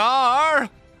DNR.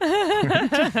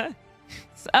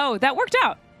 Oh, that worked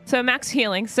out. So max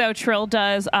healing. So Trill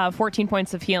does 14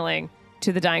 points of healing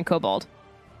to the dying kobold.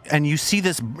 And you see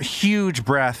this huge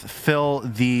breath fill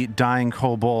the dying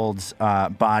kobold's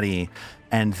body,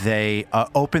 and they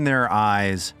open their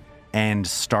eyes and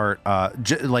start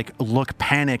look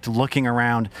panicked, looking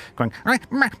around, going,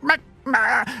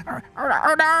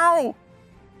 "Oh no!"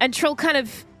 And Trill kind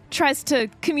of tries to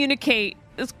communicate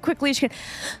as quickly as she can.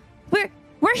 We're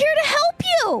here to help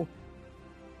you.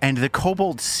 And the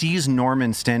kobold sees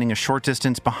Norman standing a short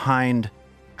distance behind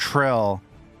Trill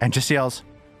and just yells,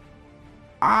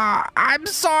 "I'm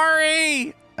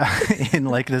sorry," in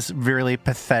like this really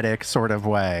pathetic sort of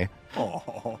way.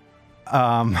 Oh.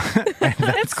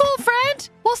 It's cool, friend.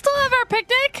 We'll still have our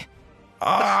picnic.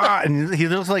 And he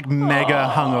looks like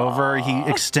mega hungover. He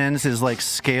extends his like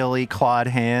scaly clawed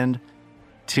hand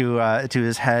to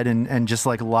his head and just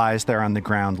like lies there on the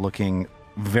ground looking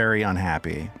very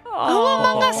unhappy. Who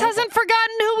among us hasn't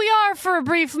forgotten who we are for a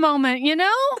brief moment, you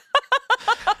know?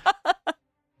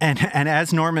 And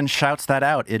as Norman shouts that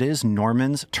out, it is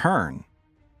Norman's turn.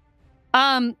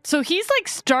 So he's like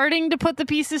starting to put the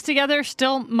pieces together,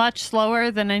 still much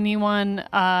slower than anyone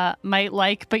might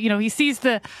like. But he sees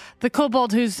the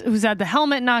kobold who's had the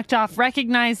helmet knocked off,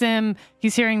 recognize him.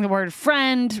 He's hearing the word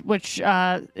friend, which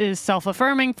is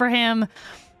self-affirming for him.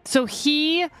 So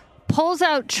he pulls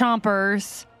out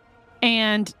chompers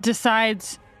and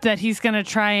decides that he's going to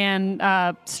try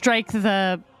and strike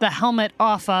the helmet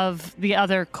off of the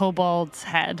other kobold's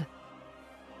head.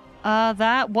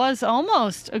 That was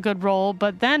almost a good roll,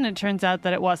 but then it turns out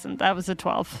that it wasn't. That was a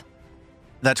 12.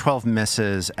 That 12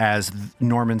 misses as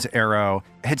Norman's arrow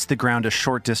hits the ground a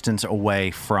short distance away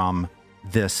from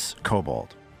this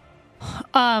kobold.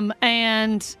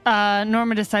 And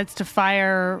Norman decides to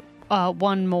fire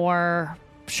one more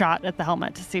shot at the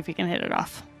helmet to see if he can hit it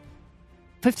off.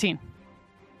 15.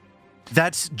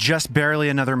 That's just barely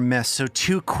another miss. So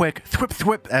 2 quick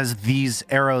thwip as these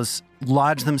arrows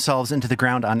lodge themselves into the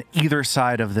ground on either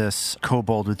side of this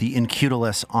kobold with the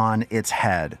incutulus on its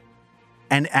head.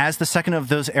 And as the second of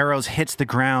those arrows hits the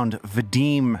ground,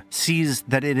 Vadim sees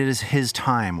that it is his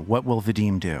time. What will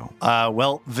Vadim do?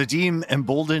 Well, Vadim,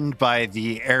 emboldened by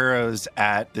the arrows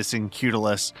at this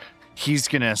incutulus, he's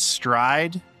going to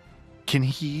stride. Can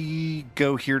he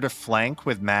go here to flank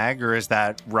with Mag, or is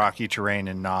that rocky terrain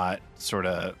and not sort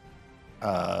of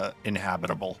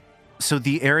inhabitable? So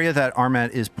the area that Armet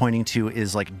is pointing to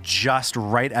is like just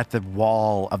right at the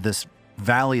wall of this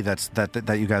valley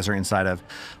that you guys are inside of.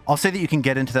 I'll say that you can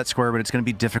get into that square, but it's going to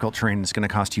be difficult terrain. It's going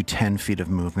to cost you 10 feet of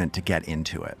movement to get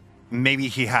into it. Maybe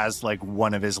he has like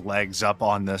one of his legs up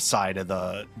on the side of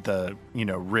the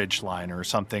ridge line or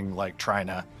something, like trying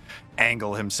to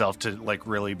angle himself to like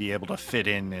really be able to fit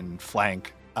in and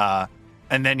flank.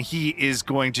 And then he is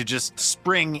going to just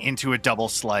spring into a double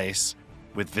slice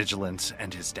with vigilance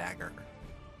and his dagger.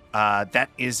 That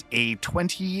is a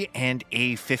 20 and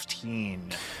a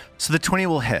 15. So the 20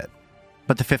 will hit,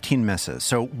 but the 15 misses.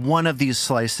 So one of these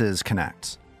slices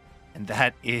connects. And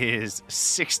that is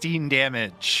 16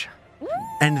 damage.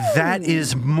 And that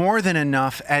is more than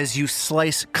enough as you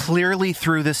slice clearly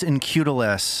through this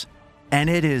incutulus, and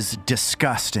it is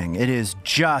disgusting. It is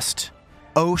just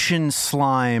ocean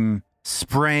slime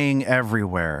spraying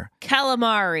everywhere.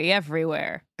 Calamari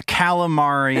everywhere.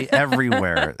 Calamari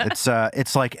everywhere.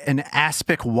 It's like an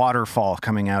aspic waterfall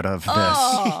coming out of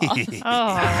this.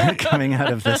 Coming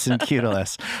out of this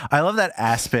incutulus. I love that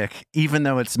aspic, even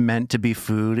though it's meant to be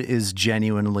food, is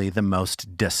genuinely the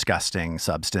most disgusting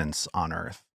substance on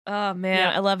Earth. Oh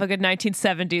man, I love a good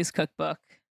 1970s cookbook.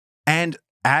 And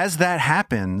as that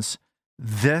happens,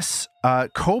 this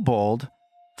kobold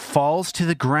falls to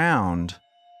the ground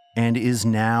and is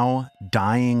now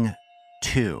dying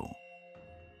too.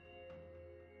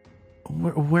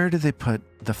 Where do they put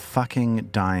the fucking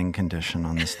dying condition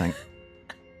on this thing?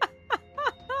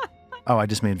 Oh, I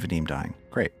just made Vadim dying.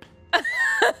 Great.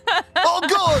 Oh,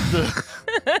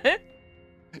 God!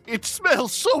 It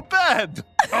smells so bad!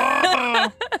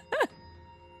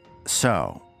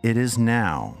 So, it is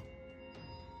now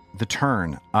the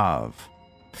turn of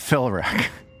Philric.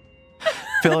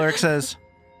 Philric says,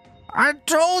 I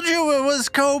told you it was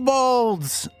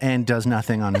kobolds! And does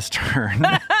nothing on his turn.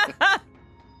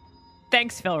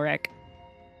 Thanks, Philric.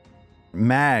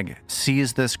 Mag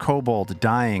sees this kobold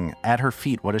dying at her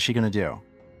feet. What is she going to do?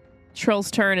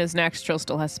 Trill's turn is next. Trill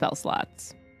still has spell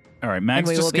slots. All right, Mag's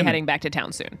and we just will be heading back to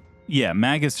town soon. Yeah,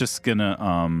 Mag is just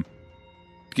gonna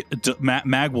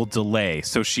Mag will delay.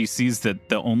 So she sees that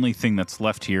the only thing that's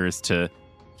left here is to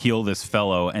heal this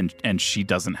fellow, and she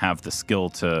doesn't have the skill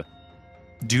to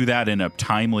do that in a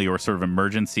timely or sort of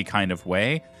emergency kind of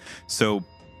way. So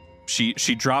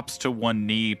she drops to one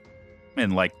knee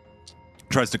and like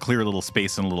tries to clear a little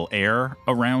space and a little air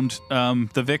around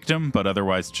the victim, but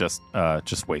otherwise just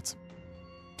waits.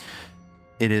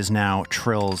 It is now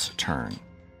Trill's turn.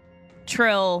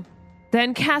 Trill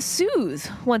then casts Soothe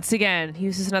once again. He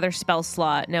uses another spell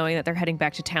slot, knowing that they're heading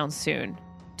back to town soon,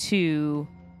 to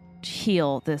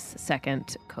heal this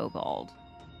second kobold.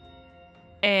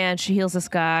 And she heals this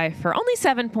guy for only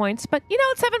 7 points, but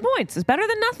it's 7 points. It's better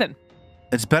than nothing.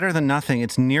 It's better than nothing.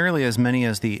 It's nearly as many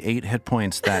as the 8 hit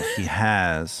points that he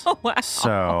has. Oh, wow.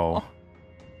 So,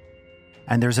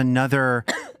 and there's another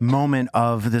moment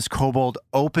of this kobold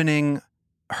opening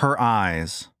her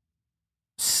eyes,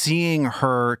 seeing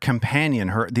her companion,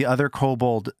 the other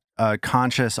kobold,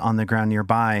 conscious on the ground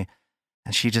nearby,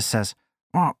 and she just says,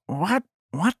 "What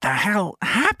the hell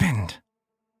happened?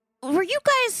 Were you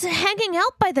guys hanging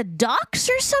out by the docks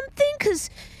or something? Because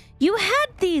you had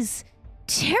these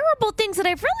terrible things that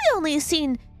I've really only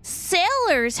seen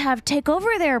sailors have take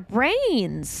over their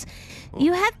brains.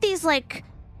 You had these, like,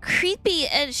 creepy.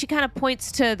 And she kind of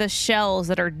points to the shells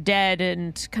that are dead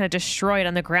and kind of destroyed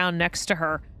on the ground next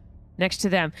to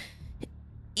them.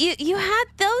 You had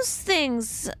those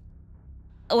things.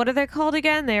 What are they called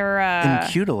again? They're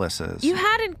Incutiluses. You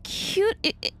had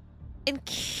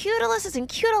incutiluses,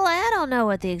 incutili. I don't know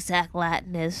what the exact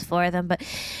Latin is for them, but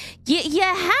you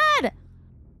had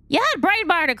brain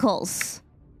barnacles.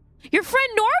 Your friend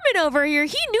Norman over here,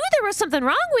 he knew there was something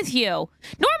wrong with you.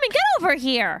 Norman, get over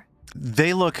here.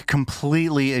 They look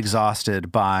completely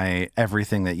exhausted by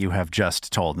everything that you have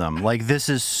just told them. Like, this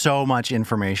is so much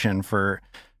information for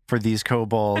these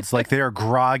kobolds. Like, they are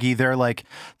groggy. They're like,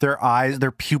 their eyes,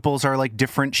 their pupils are like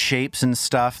different shapes and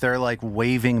stuff. They're like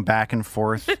waving back and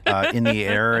forth in the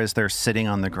air as they're sitting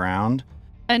on the ground.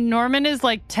 And Norman is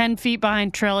like 10 feet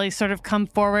behind Trill. He's sort of come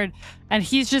forward, and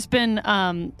he's just been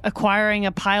acquiring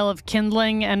a pile of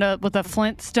kindling, and with a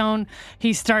flint stone,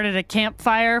 he started a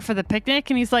campfire for the picnic.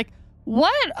 And he's like,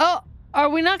 "What? Oh, are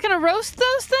we not going to roast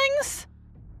those things?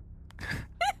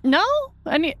 No?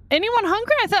 Anyone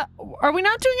hungry? I thought, are we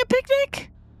not doing a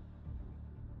picnic?"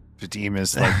 Vadim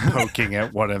is like poking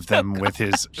at one of them with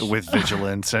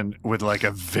vigilance and with like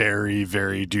a very,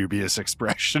 very dubious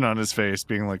expression on his face,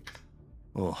 being like,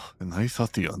 "Oh, and I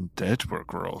thought the undead were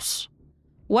gross."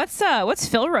 What's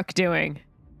Philrook doing?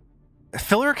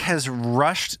 Philrook has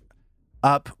rushed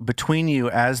up between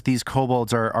you as these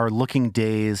kobolds are looking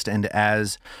dazed, and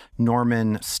as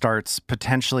Norman starts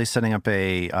potentially setting up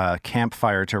a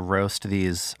campfire to roast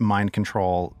these mind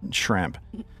control shrimp.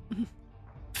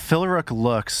 Philrook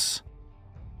looks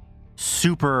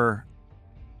super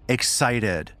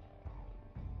excited.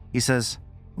 He says,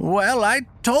 "Well, I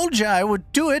told you I would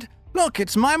do it. Look,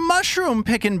 it's my mushroom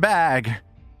picking bag."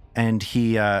 And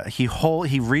he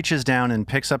reaches down and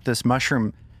picks up this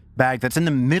mushroom bag that's in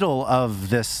the middle of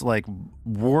this like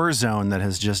war zone that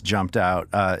has just jumped out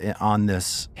on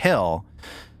this hill.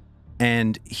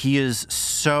 And he is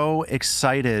so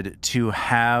excited to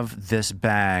have this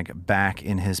bag back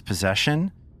in his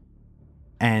possession.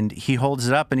 And he holds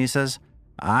it up and he says,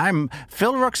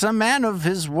 Philrook's a man of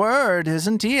his word,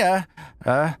 isn't he?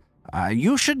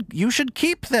 You should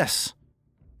keep this.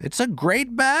 It's a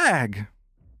great bag."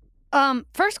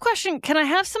 First question, can I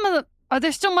have some of are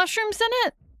there still mushrooms in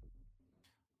it?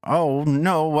 "Oh,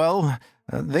 no, well,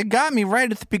 they got me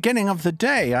right at the beginning of the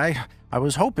day. I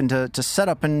was hoping to set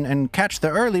up and catch the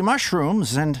early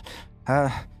mushrooms, and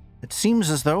it seems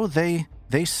as though they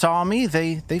saw me.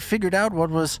 They figured out what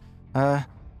was,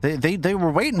 they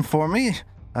were waiting for me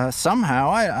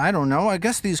somehow. I don't know. I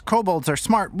guess these kobolds are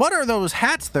smart. What are those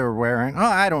hats they're wearing?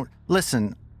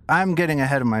 Listen, I'm getting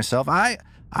ahead of myself.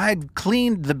 I'd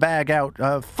cleaned the bag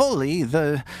out fully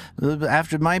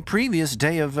after my previous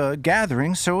day of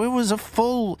gathering, so it was a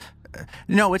full...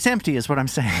 No, it's empty is what I'm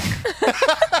saying.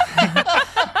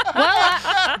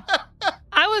 Well,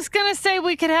 I was going to say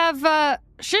we could have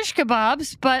shish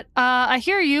kebabs, but I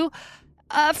hear you.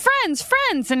 Friends!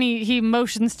 And he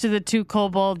motions to the two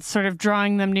kobolds, sort of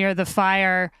drawing them near the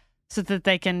fire so that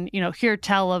they can, hear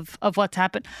tell of what's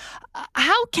happened.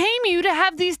 How came you to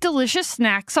have these delicious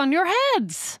snacks on your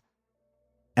heads?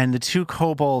 And the two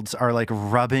kobolds are like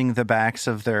rubbing the backs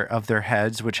of their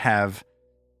heads, which have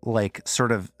like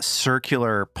sort of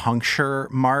circular puncture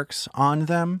marks on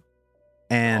them.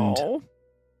 And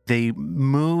they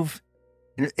move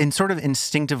in sort of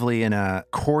instinctively in a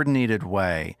coordinated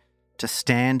way to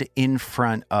stand in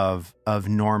front of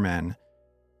Norman.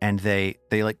 And they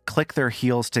like click their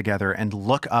heels together and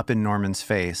look up in Norman's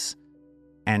face.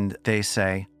 And they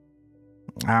say,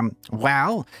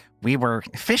 well, we were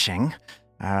fishing.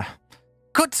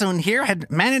 Kutsun here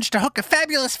had managed to hook a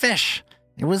fabulous fish.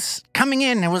 It was coming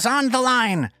in, it was on the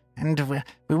line, and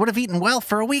we would have eaten well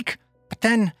for a week. But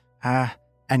then,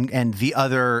 and the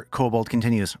other kobold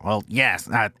continues, well, yes,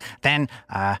 then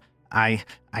I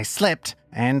slipped,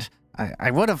 and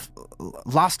I would have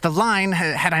lost the line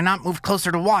had I not moved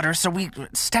closer to water, so we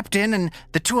stepped in, and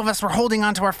the two of us were holding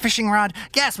onto our fishing rod.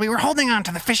 Yes, we were holding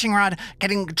onto the fishing rod,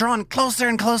 getting drawn closer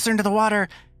and closer into the water,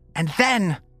 and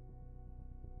then,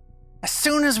 as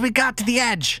soon as we got to the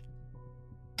edge,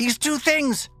 these two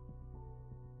things,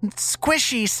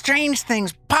 squishy, strange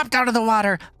things, popped out of the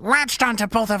water, latched onto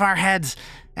both of our heads,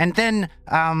 and then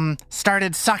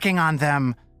started sucking on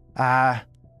them.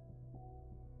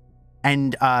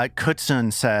 And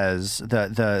Kutsun says,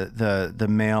 the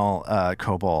male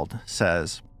kobold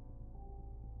says,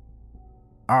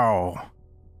 oh,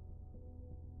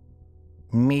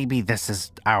 maybe this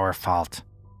is our fault.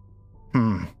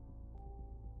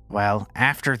 Well,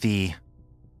 after these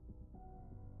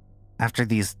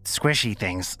squishy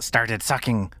things started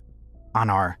sucking on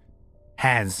our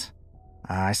heads,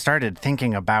 I started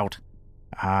thinking about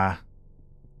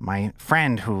my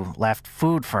friend who left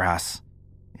food for us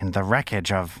in the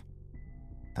wreckage of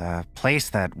the place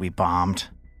that we bombed.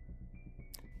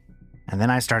 And then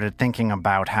I started thinking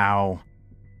about how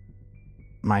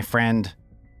my friend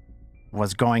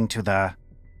was going to the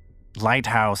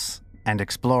lighthouse and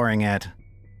exploring it.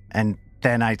 And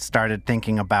then I started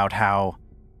thinking about how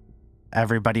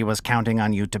everybody was counting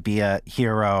on you to be a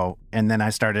hero. And then I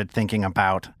started thinking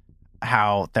about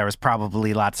how there was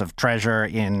probably lots of treasure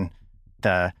in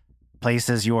the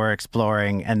places you were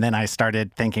exploring. And then I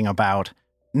started thinking about,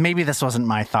 maybe this wasn't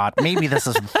my thought, maybe this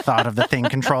is the thought of the thing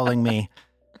controlling me,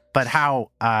 but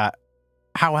how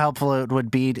helpful it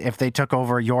would be if they took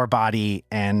over your body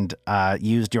and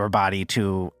used your body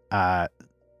to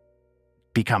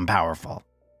become powerful.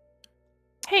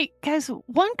 Hey, guys,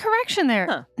 one correction there.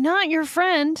 Huh. Not your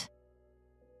friend.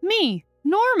 Me,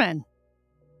 Norman.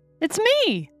 It's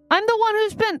me. I'm the one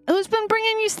who's been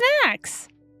bringing you snacks.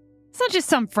 It's not just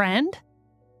some friend.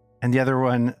 And the other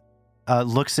one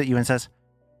looks at you and says,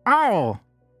 "Oh,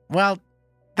 well,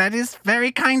 that is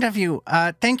very kind of you.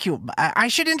 Thank you. I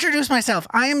should introduce myself.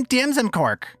 I am Damson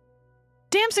Cork."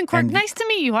 Damson Cork, And- nice to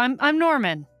meet you. I'm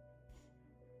Norman.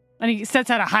 And he sets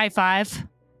out a high five.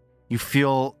 You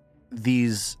feel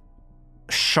these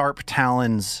sharp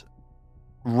talons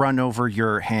run over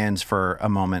your hands for a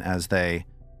moment as they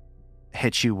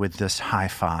hit you with this high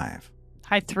five.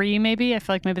 High three, maybe? I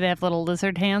feel like maybe they have little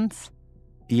lizard hands.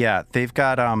 Yeah, they've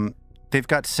got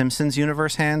Simpsons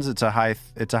universe hands. It's a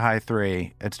high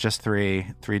three. It's just three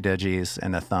digis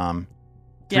and a thumb.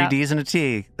 Three Yeah. Ds and a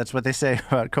T. That's what they say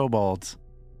about kobolds.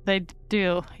 They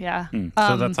do, yeah.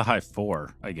 So that's a high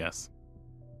 4, I guess.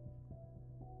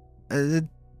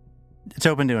 It's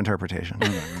open to interpretation.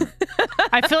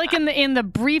 I feel like in the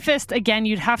briefest, again,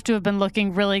 you'd have to have been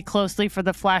looking really closely for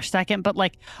the flash second, but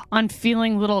like on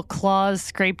feeling little claws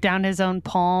scrape down his own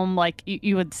palm, like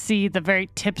you would see the very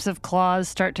tips of claws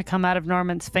start to come out of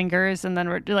Norman's fingers, and then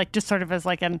we're like just sort of as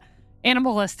like an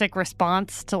animalistic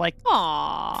response to like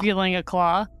feeling a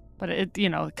claw, but it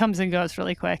it comes and goes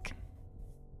really quick.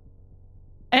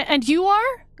 And you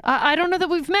are? I don't know that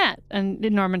we've met. And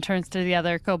Norman turns to the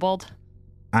other kobold.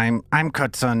 I'm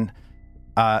Kutsun.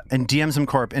 And DMSM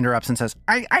Corp interrupts and says,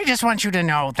 I just want you to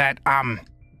know that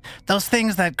those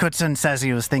things that Kutsun says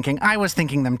he was thinking, I was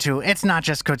thinking them too. It's not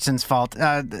just Kutsun's fault.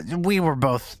 We were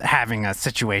both having a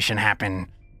situation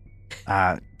happen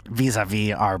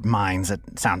vis-a-vis our minds, it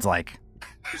sounds like.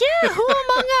 Yeah, who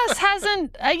among us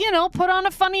hasn't, put on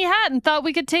a funny hat and thought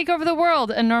we could take over the world?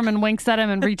 And Norman winks at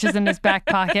him and reaches in his back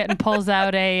pocket and pulls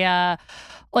out a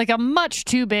much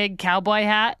too big cowboy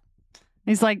hat.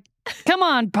 He's like, "Come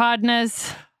on,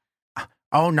 Podnas."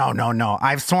 Oh, no.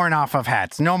 I've sworn off of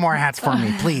hats. No more hats for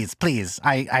me. Please.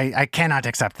 I cannot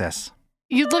accept this.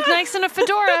 You'd look nice in a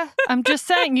fedora. I'm just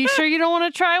saying. You sure you don't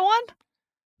want to try one?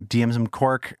 DMSM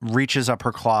Cork reaches up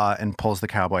her claw and pulls the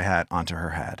cowboy hat onto her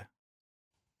head.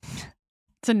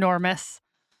 It's enormous.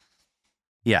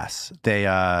 Yes, they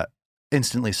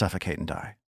instantly suffocate and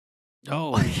die.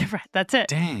 Oh, You're right. That's it.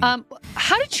 dang.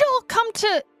 How did y'all come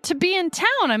to be in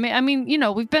town? I mean,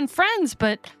 we've been friends,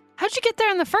 but how'd you get there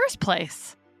in the first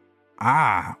place?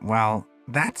 Ah, well,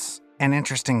 that's an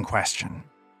interesting question.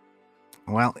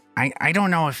 Well, I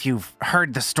don't know if you've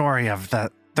heard the story of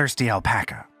the Thirsty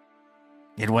Alpaca.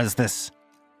 It was this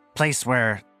place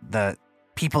where the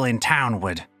people in town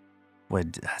would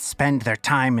spend their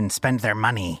time and spend their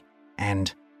money,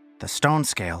 and the Stone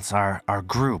Scales, our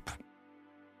group,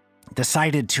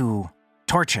 decided to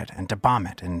torch it and to bomb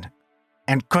it, and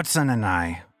Kutsun and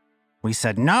I, we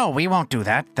said, no, we won't do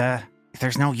that.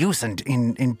 There's no use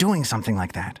in doing something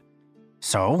like that.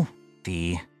 So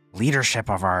the leadership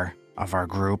of our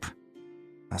group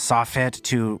saw fit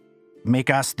to make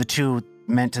us the two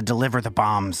meant to deliver the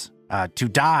bombs to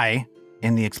die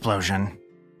in the explosion.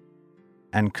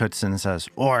 And Kutsun says,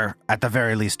 or at the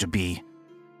very least to be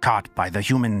caught by the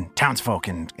human townsfolk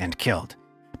and killed.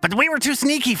 But we were too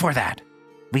sneaky for that.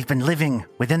 We've been living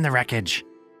within the wreckage,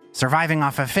 surviving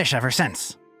off of fish ever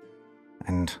since.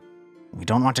 And we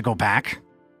don't want to go back.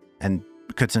 And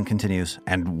Kutsun continues,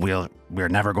 and we're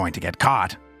never going to get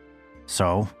caught.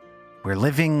 So we're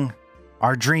living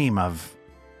our dream of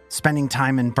spending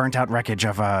time in burnt-out wreckage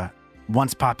of a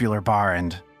once popular bar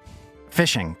and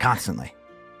fishing constantly.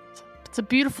 It's a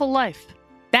beautiful life.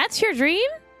 That's your dream?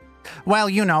 Well,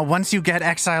 once you get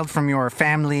exiled from your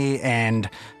family and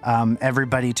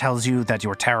everybody tells you that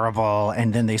you're terrible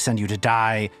and then they send you to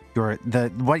die,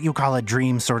 what you call a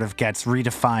dream sort of gets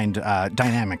redefined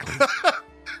dynamically.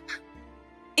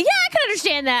 Yeah, I can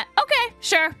understand that. Okay,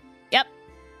 sure. Yep.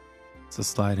 It's a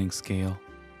sliding scale.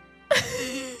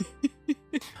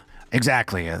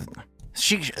 Exactly.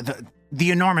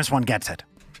 The enormous one gets it.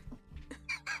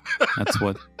 That's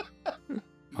what.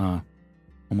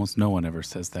 Almost no one ever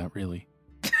says that, really.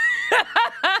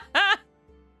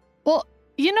 Well,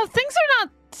 things are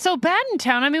not so bad in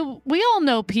town. I mean, we all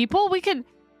know people. We could.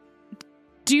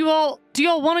 Do you all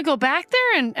want to go back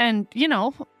there and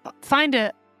find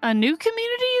a new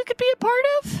community you could be a part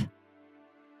of?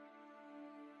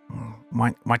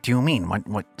 What do you mean?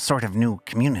 What sort of new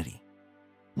community?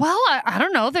 Well, I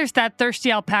don't know. There's that Thirsty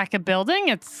Alpaca building.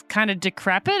 It's kind of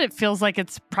decrepit. It feels like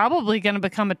it's probably going to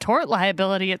become a tort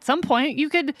liability at some point. You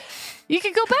could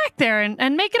go back there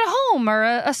and make it a home or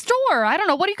a store. I don't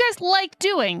know. What do you guys like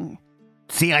doing?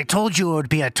 See, I told you it would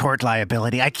be a tort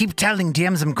liability. I keep telling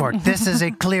DMs Court this is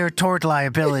a clear tort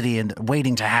liability and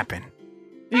waiting to happen.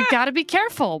 You got to be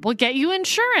careful. We'll get you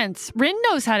insurance. Rin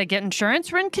knows how to get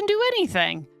insurance. Rin can do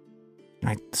anything.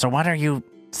 Right, so what are you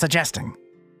suggesting?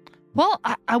 Well,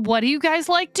 what do you guys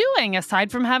like doing,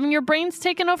 aside from having your brains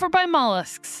taken over by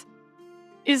mollusks?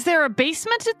 Is there a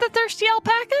basement at the Thirsty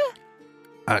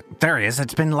Alpaca? There is.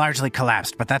 It's been largely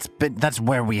collapsed, but that's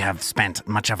where we have spent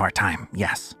much of our time,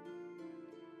 yes.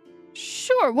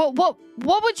 Sure. What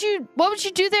would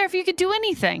you do there if you could do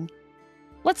anything?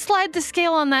 Let's slide the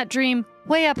scale on that dream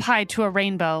way up high to a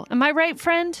rainbow. Am I right,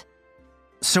 friend?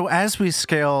 So as we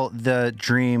scale the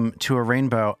dream to a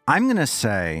rainbow, I'm going to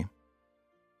say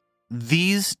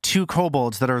these two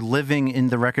kobolds that are living in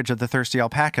the wreckage of the Thirsty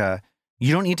Alpaca,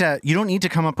 you don't need to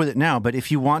come up with it now, but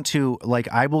if you want to,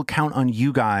 I will count on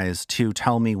you guys to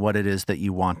tell me what it is that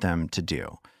you want them to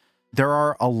do. There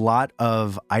are a lot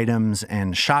of items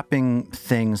and shopping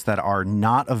things that are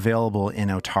not available in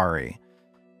Otari.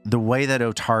 The way that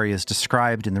Otari is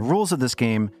described in the rules of this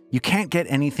game, you can't get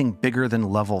anything bigger than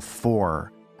level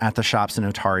 4 at the shops in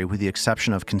Otari with the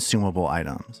exception of consumable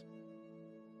items.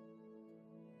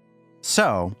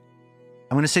 So,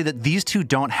 I'm going to say that these two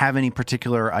don't have any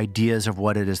particular ideas of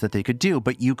what it is that they could do,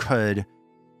 but you could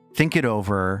think it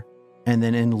over and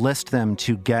then enlist them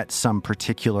to get some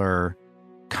particular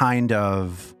kind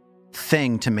of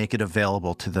thing to make it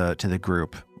available to the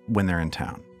group when they're in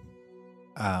town.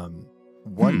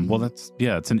 Well,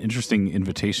 it's an interesting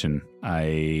invitation.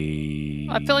 I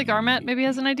feel like Armet maybe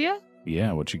has an idea.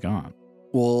 Yeah, what you got?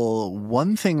 Well,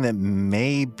 one thing that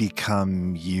may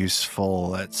become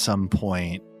useful at some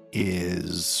point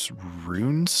is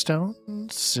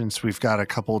runestones, since we've got a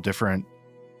couple different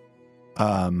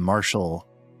martial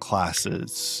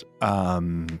classes.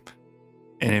 And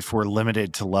if we're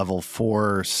limited to level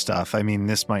 4 stuff, I mean,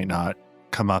 this might not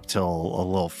come up till a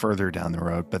little further down the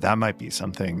road, but that might be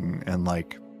something and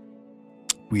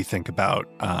we think about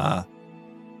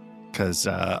because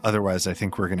otherwise I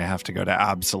think we're going to have to go to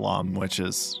Absalom, which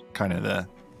is kind of the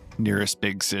nearest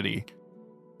big city.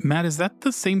 Matt, is that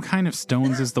the same kind of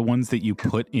stones as the ones that you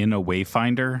put in a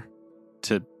wayfinder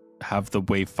to have the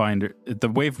wayfinder? The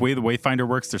way the wayfinder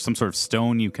works, there's some sort of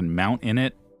stone you can mount in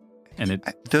it. And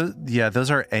those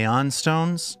are Aeon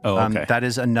stones. Oh, okay. That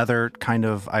is another kind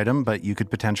of item, but you could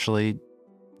potentially,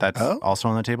 that's also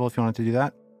on the table if you wanted to do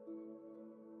that.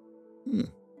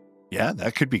 Yeah,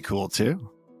 that could be cool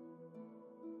too.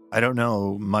 I don't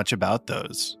know much about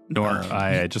those. Nor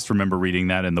I just remember reading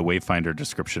that in the Wayfinder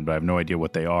description, but I have no idea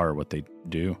what they are or what they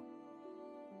do.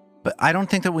 But I don't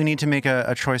think that we need to make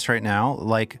a choice right now.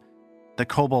 Like the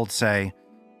kobolds say,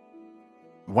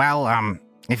 well,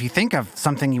 if you think of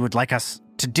something you would like us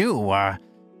to do, it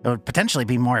would potentially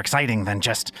be more exciting than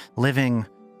just living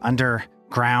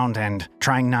underground and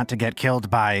trying not to get killed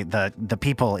by the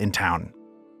people in town.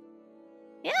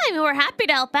 Yeah, I mean, we're happy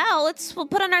to help out. We'll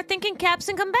put on our thinking caps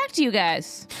and come back to you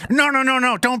guys.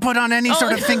 No. Don't put on any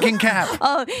sort of thinking cap.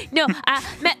 Oh, no.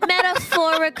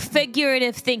 Metaphoric,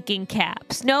 figurative thinking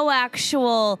caps. No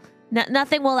actual...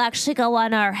 nothing will actually go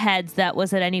on our heads that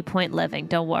was at any point living.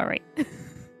 Don't worry.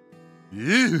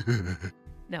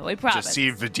 No, we promise. Just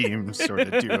see Vadim sort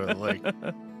of do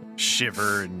a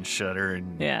shiver and shudder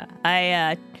and... Yeah,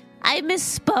 I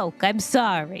misspoke. I'm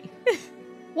sorry.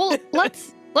 Well,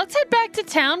 let's head back to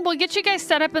town. We'll get you guys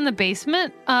set up in the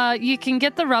basement. You can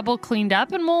get the rubble cleaned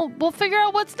up, and we'll figure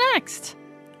out what's next.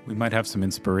 We might have some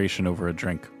inspiration over a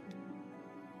drink.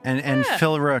 And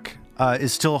Philrook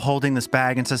is still holding this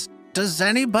bag and says, "Does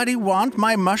anybody want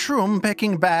my mushroom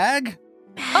picking bag?"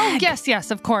 Oh,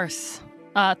 yes, of course.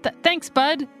 Thanks,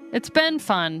 bud. It's been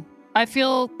fun. I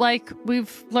feel like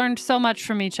we've learned so much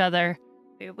from each other.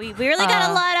 We really got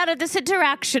a lot out of this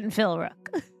interaction,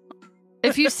 Philrook.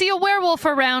 If you see a werewolf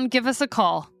around, give us a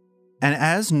call. And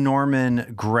as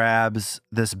Norman grabs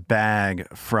this bag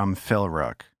from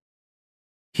Philrook,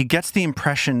 he gets the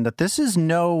impression that this is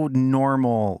no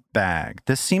normal bag.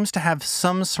 This seems to have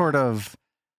some sort of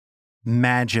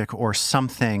magic or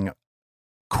something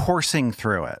coursing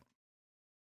through it.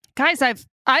 Guys, I've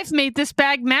made this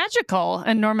bag magical,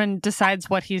 and Norman decides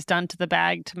what he's done to the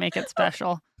bag to make it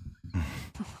special.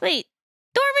 Wait,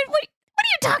 Norman, what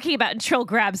are you talking about? And Trill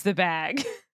grabs the bag.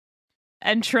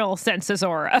 And Trill senses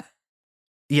aura.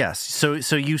 Yes.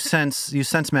 So you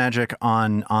sense magic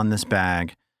on this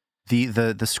bag.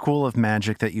 The school of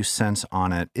magic that you sense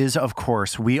on it is, of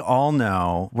course, we all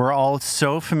know, we're all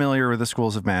so familiar with the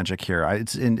schools of magic here.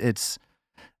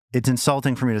 It's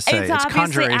insulting for me to say. It's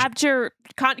conjuration.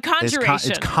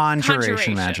 It's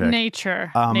conjuration magic.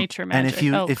 Nature magic. And if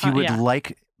you would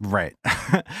like, right,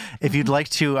 if you'd like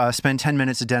to spend 10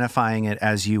 minutes identifying it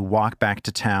as you walk back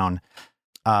to town,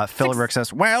 Philibert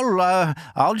says, well,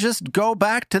 I'll just go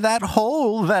back to that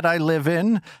hole that I live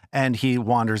in. And he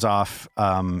wanders off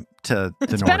to the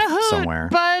north been a hoot, somewhere.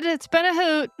 Bud, it's been a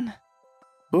hoot.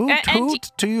 Hoot,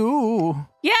 hoot to you.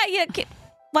 Yeah.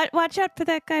 Watch out for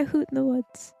that guy Hoot in the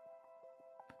woods.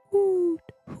 Hoot,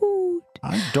 Hoot.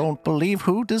 I don't believe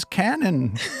Hoot is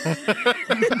canon.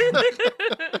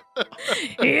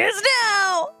 He is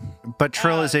now. But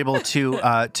Trill is able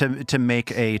to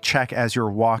make a check as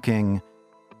you're walking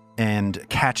and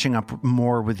catching up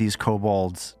more with these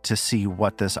kobolds to see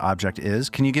what this object is.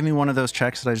 Can you give me one of those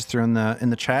checks that I just threw in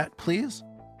the chat, please?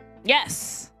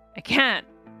 Yes, I can.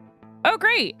 Oh,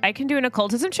 great. I can do an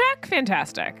occultism check?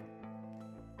 Fantastic.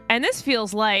 And this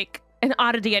feels like an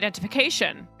oddity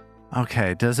identification.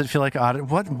 Okay, does it feel like oddity?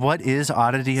 What is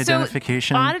oddity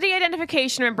identification? Oddity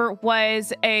identification, remember,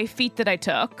 was a feat that I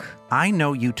took. I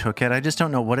know you took it. I just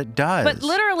don't know what it does. But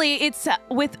literally, it's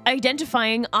with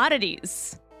identifying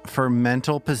oddities. For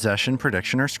mental possession,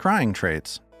 prediction, or scrying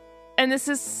traits. And this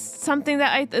is something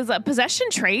that is a possession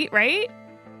trait, right?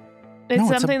 It's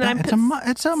no, something that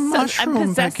it's a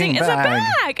mushroom picking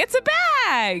bag. It's a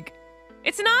bag.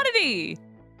 It's an oddity.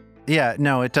 Yeah,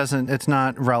 no, it doesn't. It's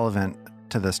not relevant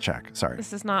to this check. Sorry.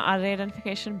 This is not oddity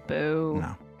identification. Boo.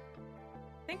 No.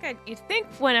 You'd think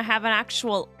when I have an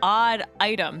actual odd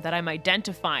item that I'm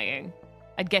identifying,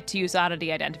 I'd get to use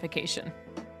oddity identification.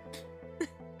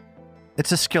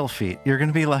 It's a skill feat. You're going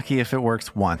to be lucky if it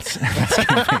works once.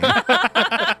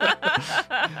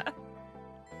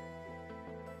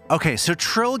 Okay, so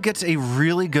Trill gets a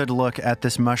really good look at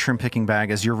this mushroom picking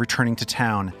bag as you're returning to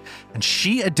town, and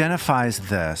she identifies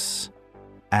this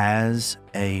as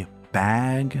a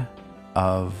bag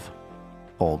of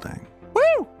holding.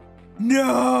 Woo!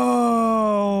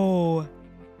 No!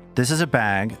 This is a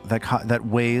bag that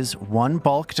weighs 1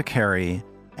 bulk to carry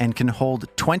and can hold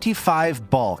 25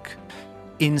 bulk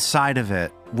inside of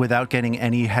it without getting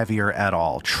any heavier at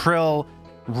all. Trill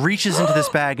reaches into this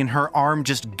bag and her arm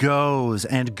just goes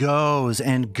and goes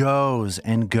and goes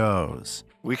and goes.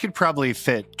 We could probably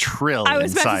fit Trill inside I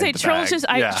was about to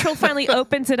say, Trill finally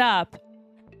opens it up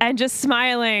and just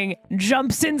smiling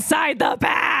jumps inside the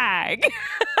bag.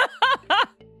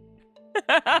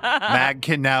 Mag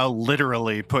can now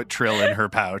literally put Trill in her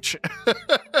pouch.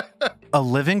 A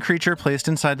living creature placed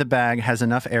inside the bag has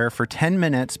enough air for 10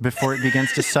 minutes before it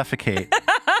begins to suffocate,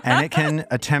 and it can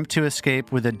attempt to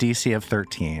escape with a DC of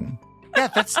 13. Yeah,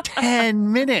 that's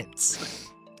 10 minutes.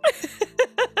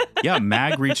 Yeah,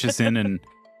 Mag reaches in and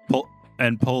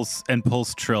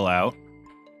pulls Trill out,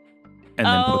 and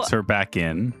then puts her back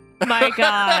in. My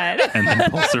God. And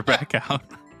then pulls her back out.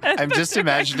 I'm just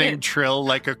imagining Trill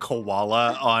like a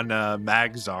koala on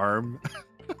Mag's arm.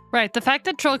 Right. The fact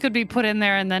that Trill could be put in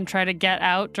there and then try to get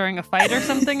out during a fight or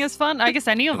something is fun. I guess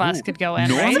any of us could go in,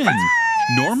 Norman. right?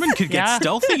 Norman could get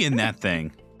stealthy in that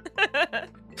thing.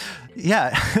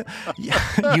 Yeah.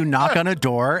 You knock on a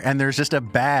door and there's just a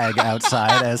bag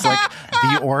outside as like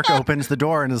the orc opens the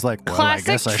door and is like, well, Classic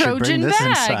I guess I should Trojan bring this bag.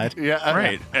 inside. Yeah,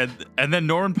 Right. And then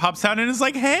Norman pops out and is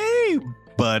like, hey,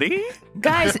 buddy.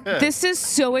 Guys, this is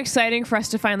so exciting for us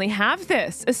to finally have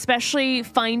this, especially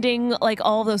finding like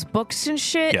all those books and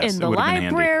shit Yes, in it the would've been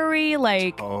handy. library.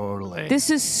 Like, Totally.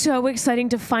 this is so exciting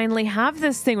to finally have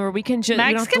this thing where we can just.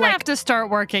 Mag's gonna have to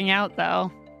start working out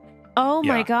though. Oh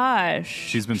my Yeah. gosh.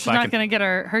 She's been She's not slacking. gonna get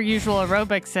her usual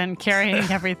aerobics and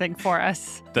carrying everything for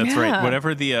us. That's right. Yeah.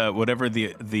 Whatever the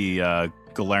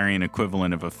Galarian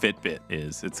equivalent of a Fitbit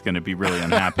is, it's going to be really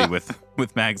unhappy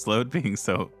with Mag's load being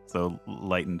so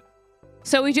lightened.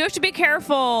 So we do have to be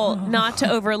careful not to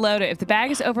overload it. If the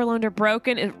bag is overloaded or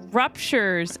broken, it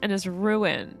ruptures and is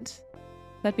ruined.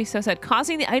 That'd be so sad,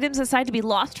 causing the items inside to be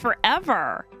lost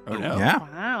forever. Oh no. Yeah.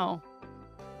 Wow.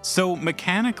 So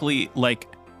mechanically, like,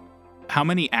 how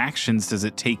many actions does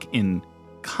it take in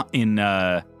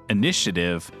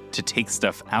initiative to take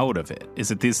stuff out of it. Is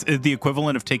it the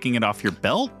equivalent of taking it off your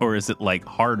belt, or is it like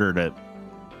harder to?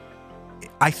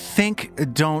 I think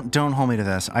don't hold me to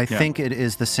this. I think it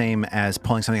is the same as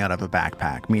pulling something out of a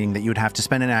backpack, meaning that you would have to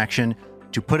spend an action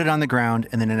to put it on the ground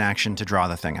and then an action to draw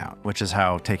the thing out, which is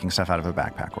how taking stuff out of a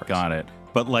backpack works. Got it.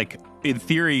 But like in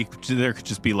theory, there could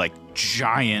just be like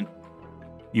giant.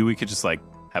 We could just like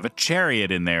have a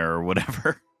chariot in there or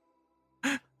whatever.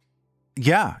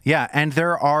 Yeah, and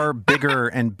there are bigger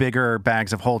and bigger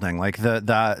bags of holding. Like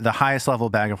the highest level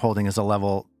bag of holding is a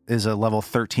level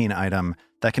 13 item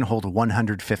that can hold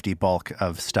 150 bulk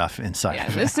of stuff inside. Yeah,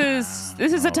 of it. this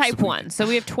is a type 1, so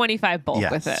we have 25 bulk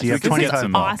with it. So you have this 25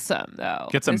 is bulk. awesome, though.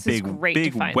 Get some this is great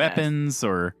big to find weapons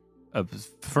or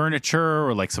furniture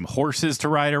or like some horses to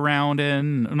ride around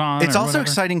in. And on It's or also whatever.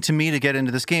 exciting to me to get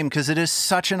into this game because it is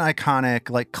such an iconic,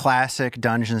 like classic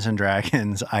Dungeons and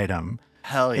Dragons item.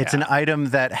 Hell yeah. It's an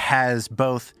item that has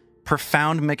both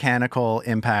profound mechanical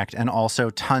impact and also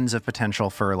tons of potential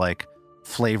for like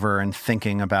flavor and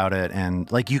thinking about it,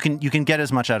 and like you can get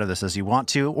as much out of this as you want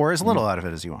to, or as little out of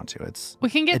it as you want to. We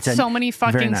can get it's so many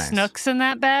very fucking nice. snooks in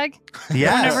that bag.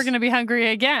 Yes. We're never going to be hungry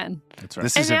again. That's right.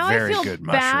 This And is now a very I feel good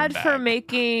mushroom bad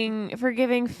bag. for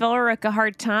giving Philric a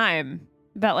hard time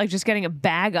about like just getting a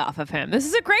bag off of him. This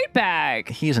is a great bag.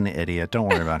 He's an idiot. Don't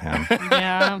worry about him.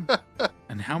 Yeah.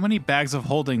 And how many bags of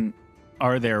holding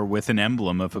are there with an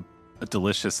emblem of a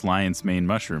delicious lion's mane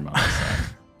mushroom on the side?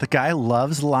 The guy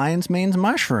loves lion's mane's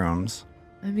mushrooms.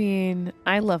 I mean,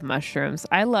 I love mushrooms.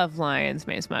 I love lion's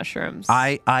mane mushrooms.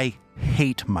 I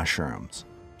hate mushrooms.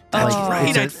 That's Oh. right.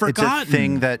 It's I'd it's forgotten. a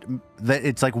thing that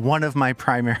it's like one of my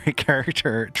primary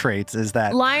character traits is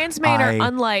that Lion's mane are I-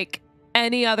 unlike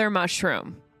any other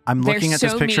mushroom. I'm They're looking at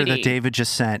this so picture meaty. that David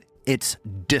just sent. It's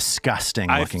disgusting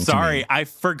I'm looking to sorry, me. I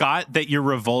forgot that your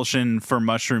revulsion for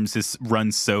mushrooms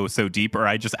runs so deep, or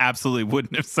I just absolutely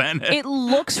wouldn't have sent it. It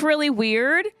looks really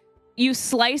weird. You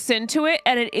slice into it,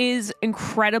 and it is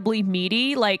incredibly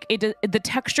meaty. Like the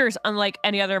texture is unlike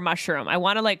any other mushroom. I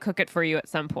want to like cook it for you at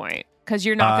some point because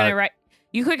you're not gonna write.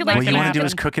 You cook it like What you want to do happen.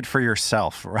 is cook it for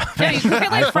yourself, Robin. Yeah, you cook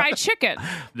it like fried chicken.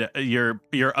 You're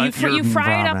You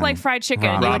fry it up Robin. like fried chicken.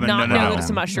 Robin, You would not know no. it's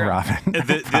a mushroom. Robin.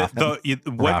 what you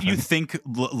Robin. think,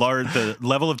 Lars, the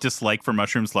level of dislike for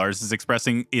mushrooms Lars is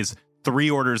expressing is 3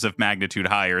 orders of magnitude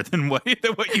higher than what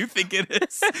you think it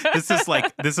is.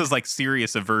 This is like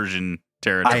serious aversion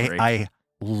territory. I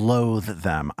loathe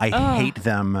them. I hate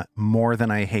them more than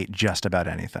I hate just about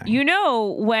anything. You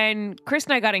know, when Chris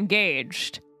and I got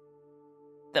engaged,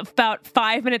 about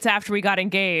 5 minutes after we got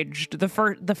engaged, the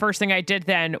first thing I did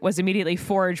then was immediately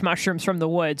forage mushrooms from the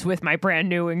woods with my brand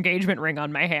new engagement ring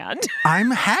on my hand.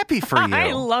 I'm happy for you.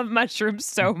 I love mushrooms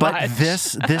so But much.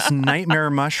 this nightmare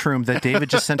mushroom that David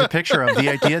just sent a picture of, the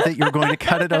idea that you're going to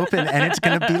cut it open and it's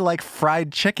going to be like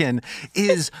fried chicken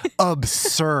is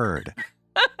absurd.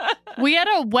 We had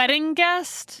a wedding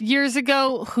guest years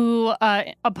ago who,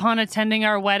 upon attending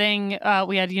our wedding,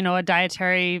 we had, a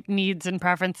dietary needs and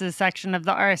preferences section of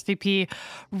the RSVP,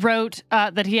 wrote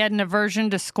that he had an aversion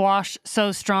to squash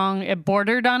so strong it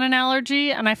bordered on an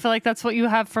allergy. And I feel like that's what you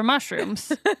have for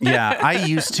mushrooms. Yeah, I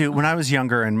used to, when I was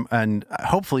younger and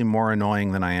hopefully more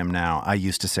annoying than I am now, I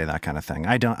used to say that kind of thing.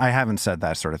 I haven't said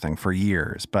that sort of thing for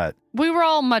years, but We were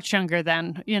all much younger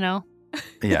then,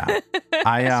 yeah.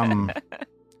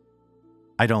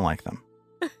 I don't like them.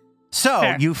 So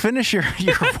Fair. you finish your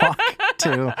walk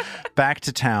back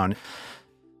to town.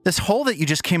 This hole that you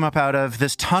just came up out of,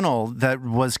 this tunnel that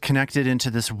was connected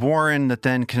into this warren that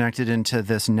then connected into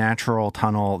this natural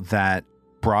tunnel that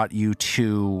brought you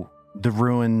to the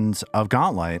ruins of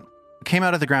Gauntlet, came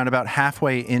out of the ground about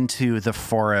halfway into the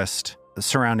forest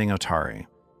surrounding Otari.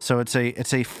 So it's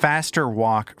a faster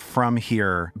walk from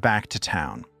here back to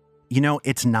town.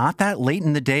 It's not that late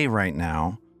in the day right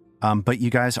now. But you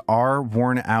guys are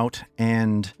worn out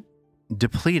and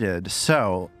depleted.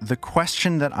 So the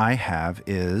question that I have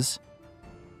is,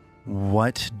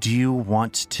 what do you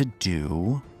want to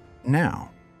do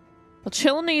now? Well,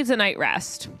 Chill needs a night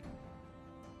rest.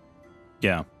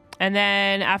 Yeah. And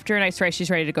then after a night's rest, she's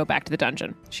ready to go back to the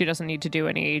dungeon. She doesn't need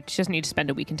to spend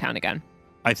a week in town again.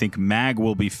 I think Mag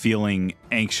will be feeling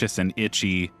anxious and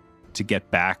itchy to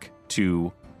get back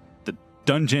to the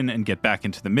dungeon and get back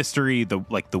into the mystery. The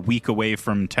week away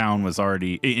from town was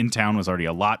already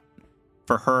a lot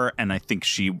for her, and I think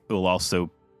she will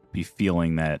also be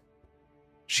feeling that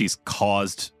she's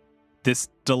caused this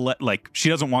delay. Like, she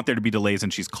doesn't want there to be delays,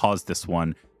 and she's caused this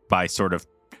one by sort of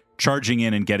charging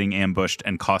in and getting ambushed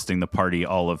and costing the party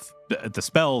all of the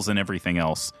spells and everything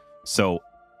else. So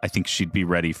I think she'd be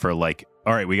ready for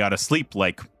all right, we gotta sleep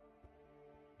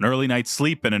early night's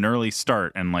sleep and an early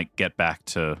start and like get back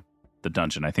to the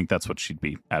dungeon. I think that's what she'd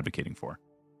be advocating for.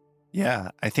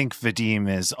 Yeah, I think Vadim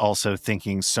is also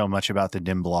thinking so much about the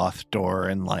Nimbloth door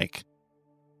and like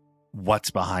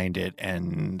what's behind it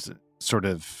and sort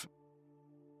of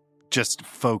just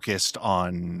focused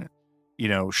on, you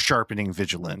know, sharpening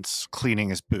vigilance, cleaning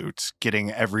his boots, getting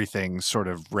everything sort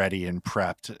of ready and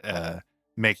prepped,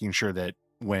 making sure that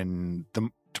when the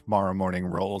tomorrow morning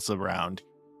rolls around,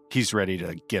 he's ready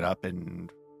to get up and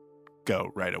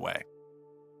go right away.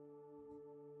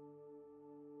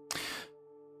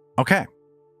 Okay.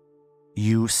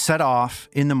 You set off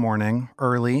in the morning,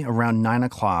 early, around 9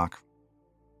 o'clock.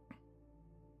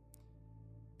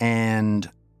 And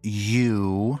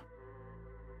you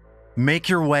make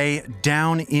your way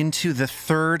down into the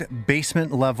third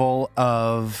basement level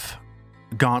of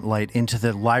Gauntlet, into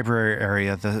the library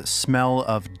area. The smell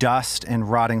of dust and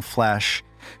rotting flesh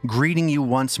greeting you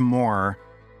once more.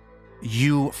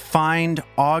 You find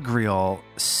Augriel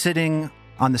sitting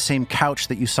on the same couch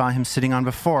that you saw him sitting on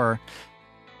before,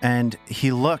 and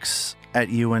he looks at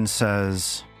you and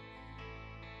says,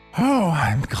 "Oh,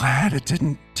 I'm glad it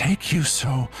didn't take you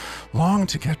so long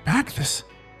to get back this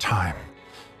time.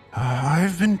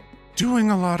 I've been doing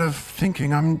a lot of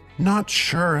thinking. I'm not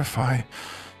sure if I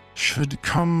should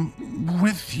come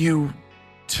with you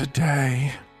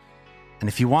today." And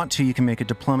if you want to, you can make a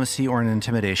diplomacy or an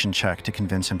intimidation check to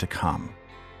convince him to come.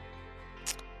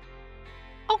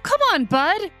 Oh, come on,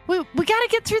 bud. We got to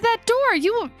get through that door.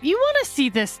 You want to see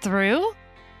this through?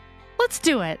 Let's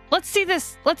do it. Let's see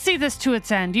this to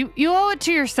its end. You owe it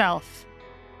to yourself.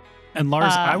 And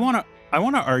Lars, I want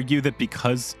to argue that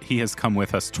because he has come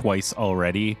with us twice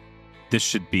already, this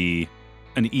should be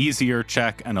an easier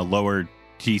check and a lower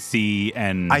DC.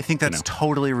 And I think that's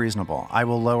totally reasonable. I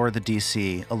will lower the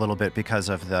DC a little bit because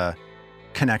of the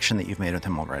connection that you've made with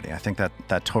him already. I think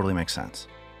that totally makes sense.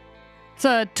 It's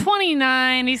a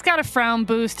 29. He's got a frown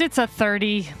boost. It's a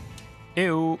 30.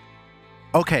 Ew.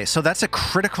 Okay, so that's a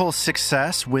critical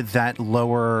success with that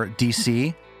lower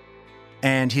DC.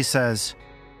 And he says,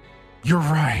 "You're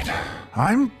right.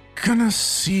 I'm gonna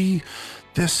see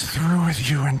this through with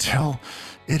you until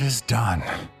it is done."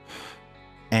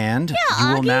 And you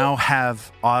will now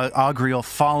have Augriel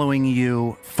following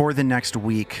you for the next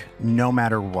week, no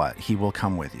matter what. He will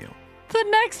come with you. The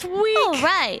next week. All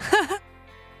right.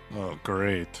 Oh,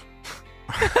 great.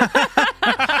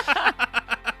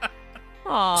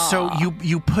 So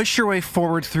you push your way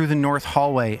forward through the north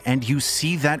hallway, and you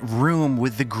see that room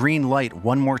with the green light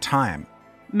one more time.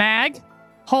 Mag,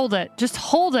 hold it. Just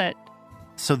hold it.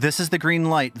 So this is the green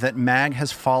light that Mag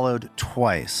has followed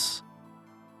twice.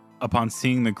 Upon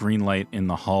seeing the green light in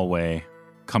the hallway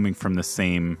coming from the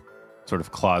same sort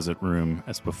of closet room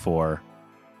as before,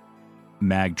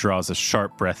 Mag draws a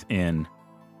sharp breath in,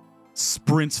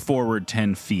 sprints forward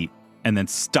 10 feet, and then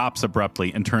stops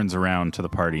abruptly and turns around to the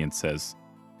party and says,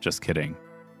 "Just kidding."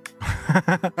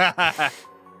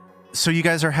 So you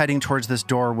guys are heading towards this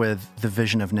door with the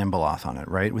vision of Nimbloth on it,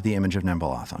 right? With the image of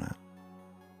Nimbloth on it.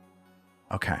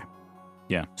 Okay.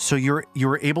 Yeah. So you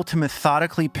were able to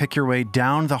methodically pick your way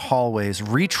down the hallways,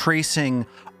 retracing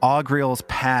Augriel's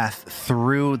path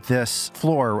through this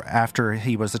floor after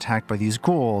he was attacked by these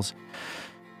ghouls.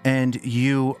 And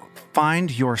you find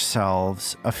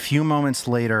yourselves a few moments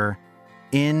later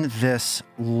in this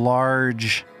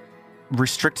large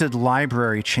restricted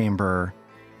library chamber,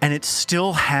 and it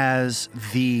still has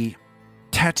the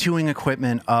tattooing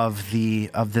equipment of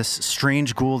this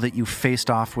strange ghoul that you faced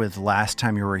off with last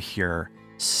time you were here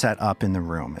set up in the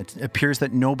room. It appears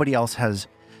that nobody else has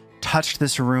touched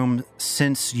this room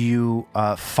since you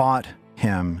fought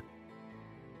him,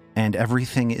 and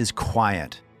everything is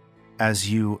quiet as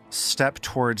you step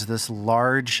towards this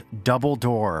large double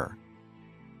door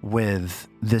with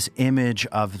this image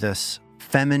of this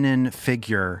feminine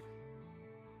figure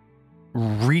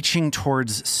reaching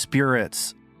towards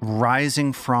spirits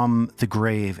rising from the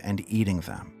grave and eating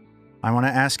them. I want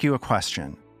to ask you a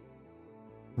question.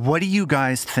 What do you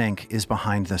guys think is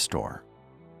behind this door?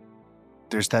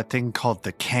 There's that thing called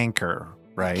the canker,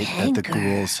 right? That the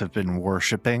ghouls have been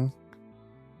worshipping.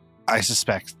 I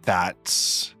suspect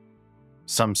that's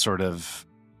some sort of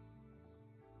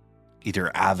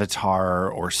either avatar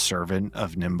or servant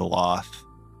of Nimbloth.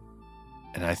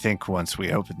 And I think once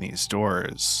we open these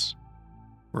doors,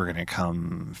 we're going to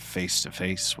come face to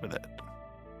face with it.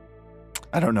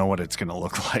 I don't know what it's going to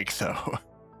look like, though.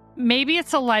 Maybe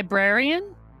it's a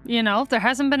librarian. You know, there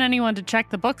hasn't been anyone to check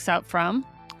the books out from.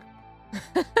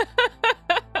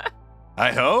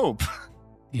 I hope.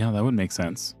 Yeah, that would make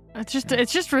sense.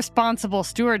 It's just responsible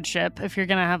stewardship. If you're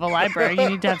going to have a library, you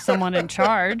need to have someone in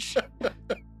charge.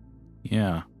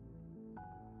 Yeah.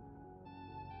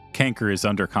 Canker is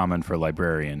undercommon for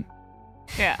librarian.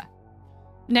 Yeah.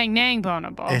 Nang nang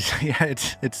bonobo.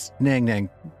 It's Nang Nang.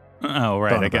 Oh,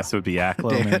 right. Bonobo. I guess it would be Aklo.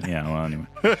 David. Yeah, well, anyway.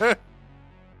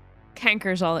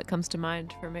 Canker's all that comes to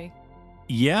mind for me.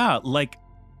 Yeah, like,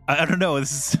 I don't know.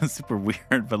 This is super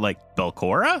weird, but like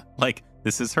Belcora? Like,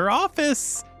 this is her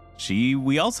office.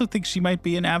 We also think she might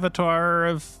be an avatar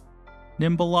of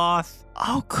Nimbaloth.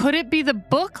 Oh, could it be the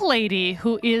book lady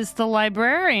who is the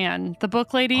librarian? The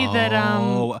book lady that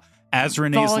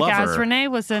Azrene's lover.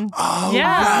 Azrene was in. Oh,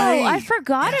 yeah. Oh, I right.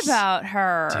 forgot Yes. about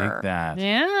her. Take that.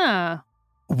 Yeah.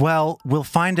 Well, we'll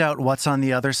find out what's on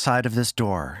the other side of this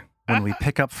door when we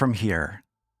pick up from here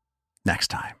next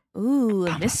time. Ooh,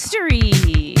 a mystery.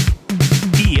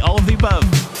 E, all of the above.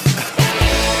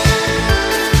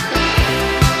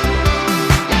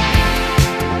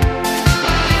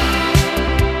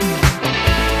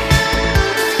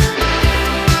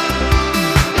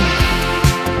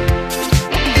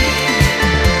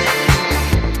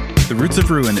 The Roots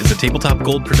of Ruin is a Tabletop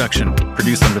Gold production,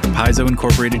 produced under the Paizo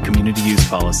Incorporated Community Use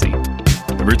Policy.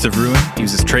 The Roots of Ruin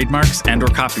uses trademarks and/or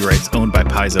copyrights owned by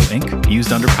Paizo Inc.,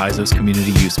 used under Paizo's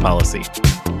Community Use Policy.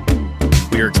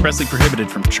 We are expressly prohibited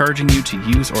from charging you to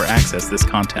use or access this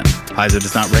content. Paizo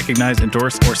does not recognize,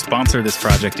 endorse, or sponsor this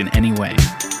project in any way.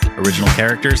 Original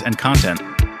characters and content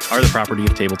are the property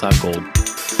of Tabletop Gold.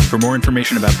 For more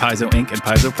information about Paizo Inc. and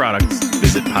Paizo products,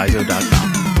 visit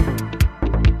paizo.com.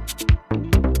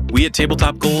 We at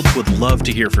Tabletop Gold would love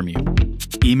to hear from you.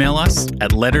 Email us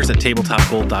at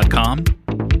letters@tabletopgold.com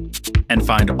and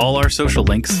find all our social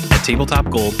links at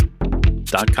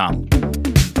tabletopgold.com.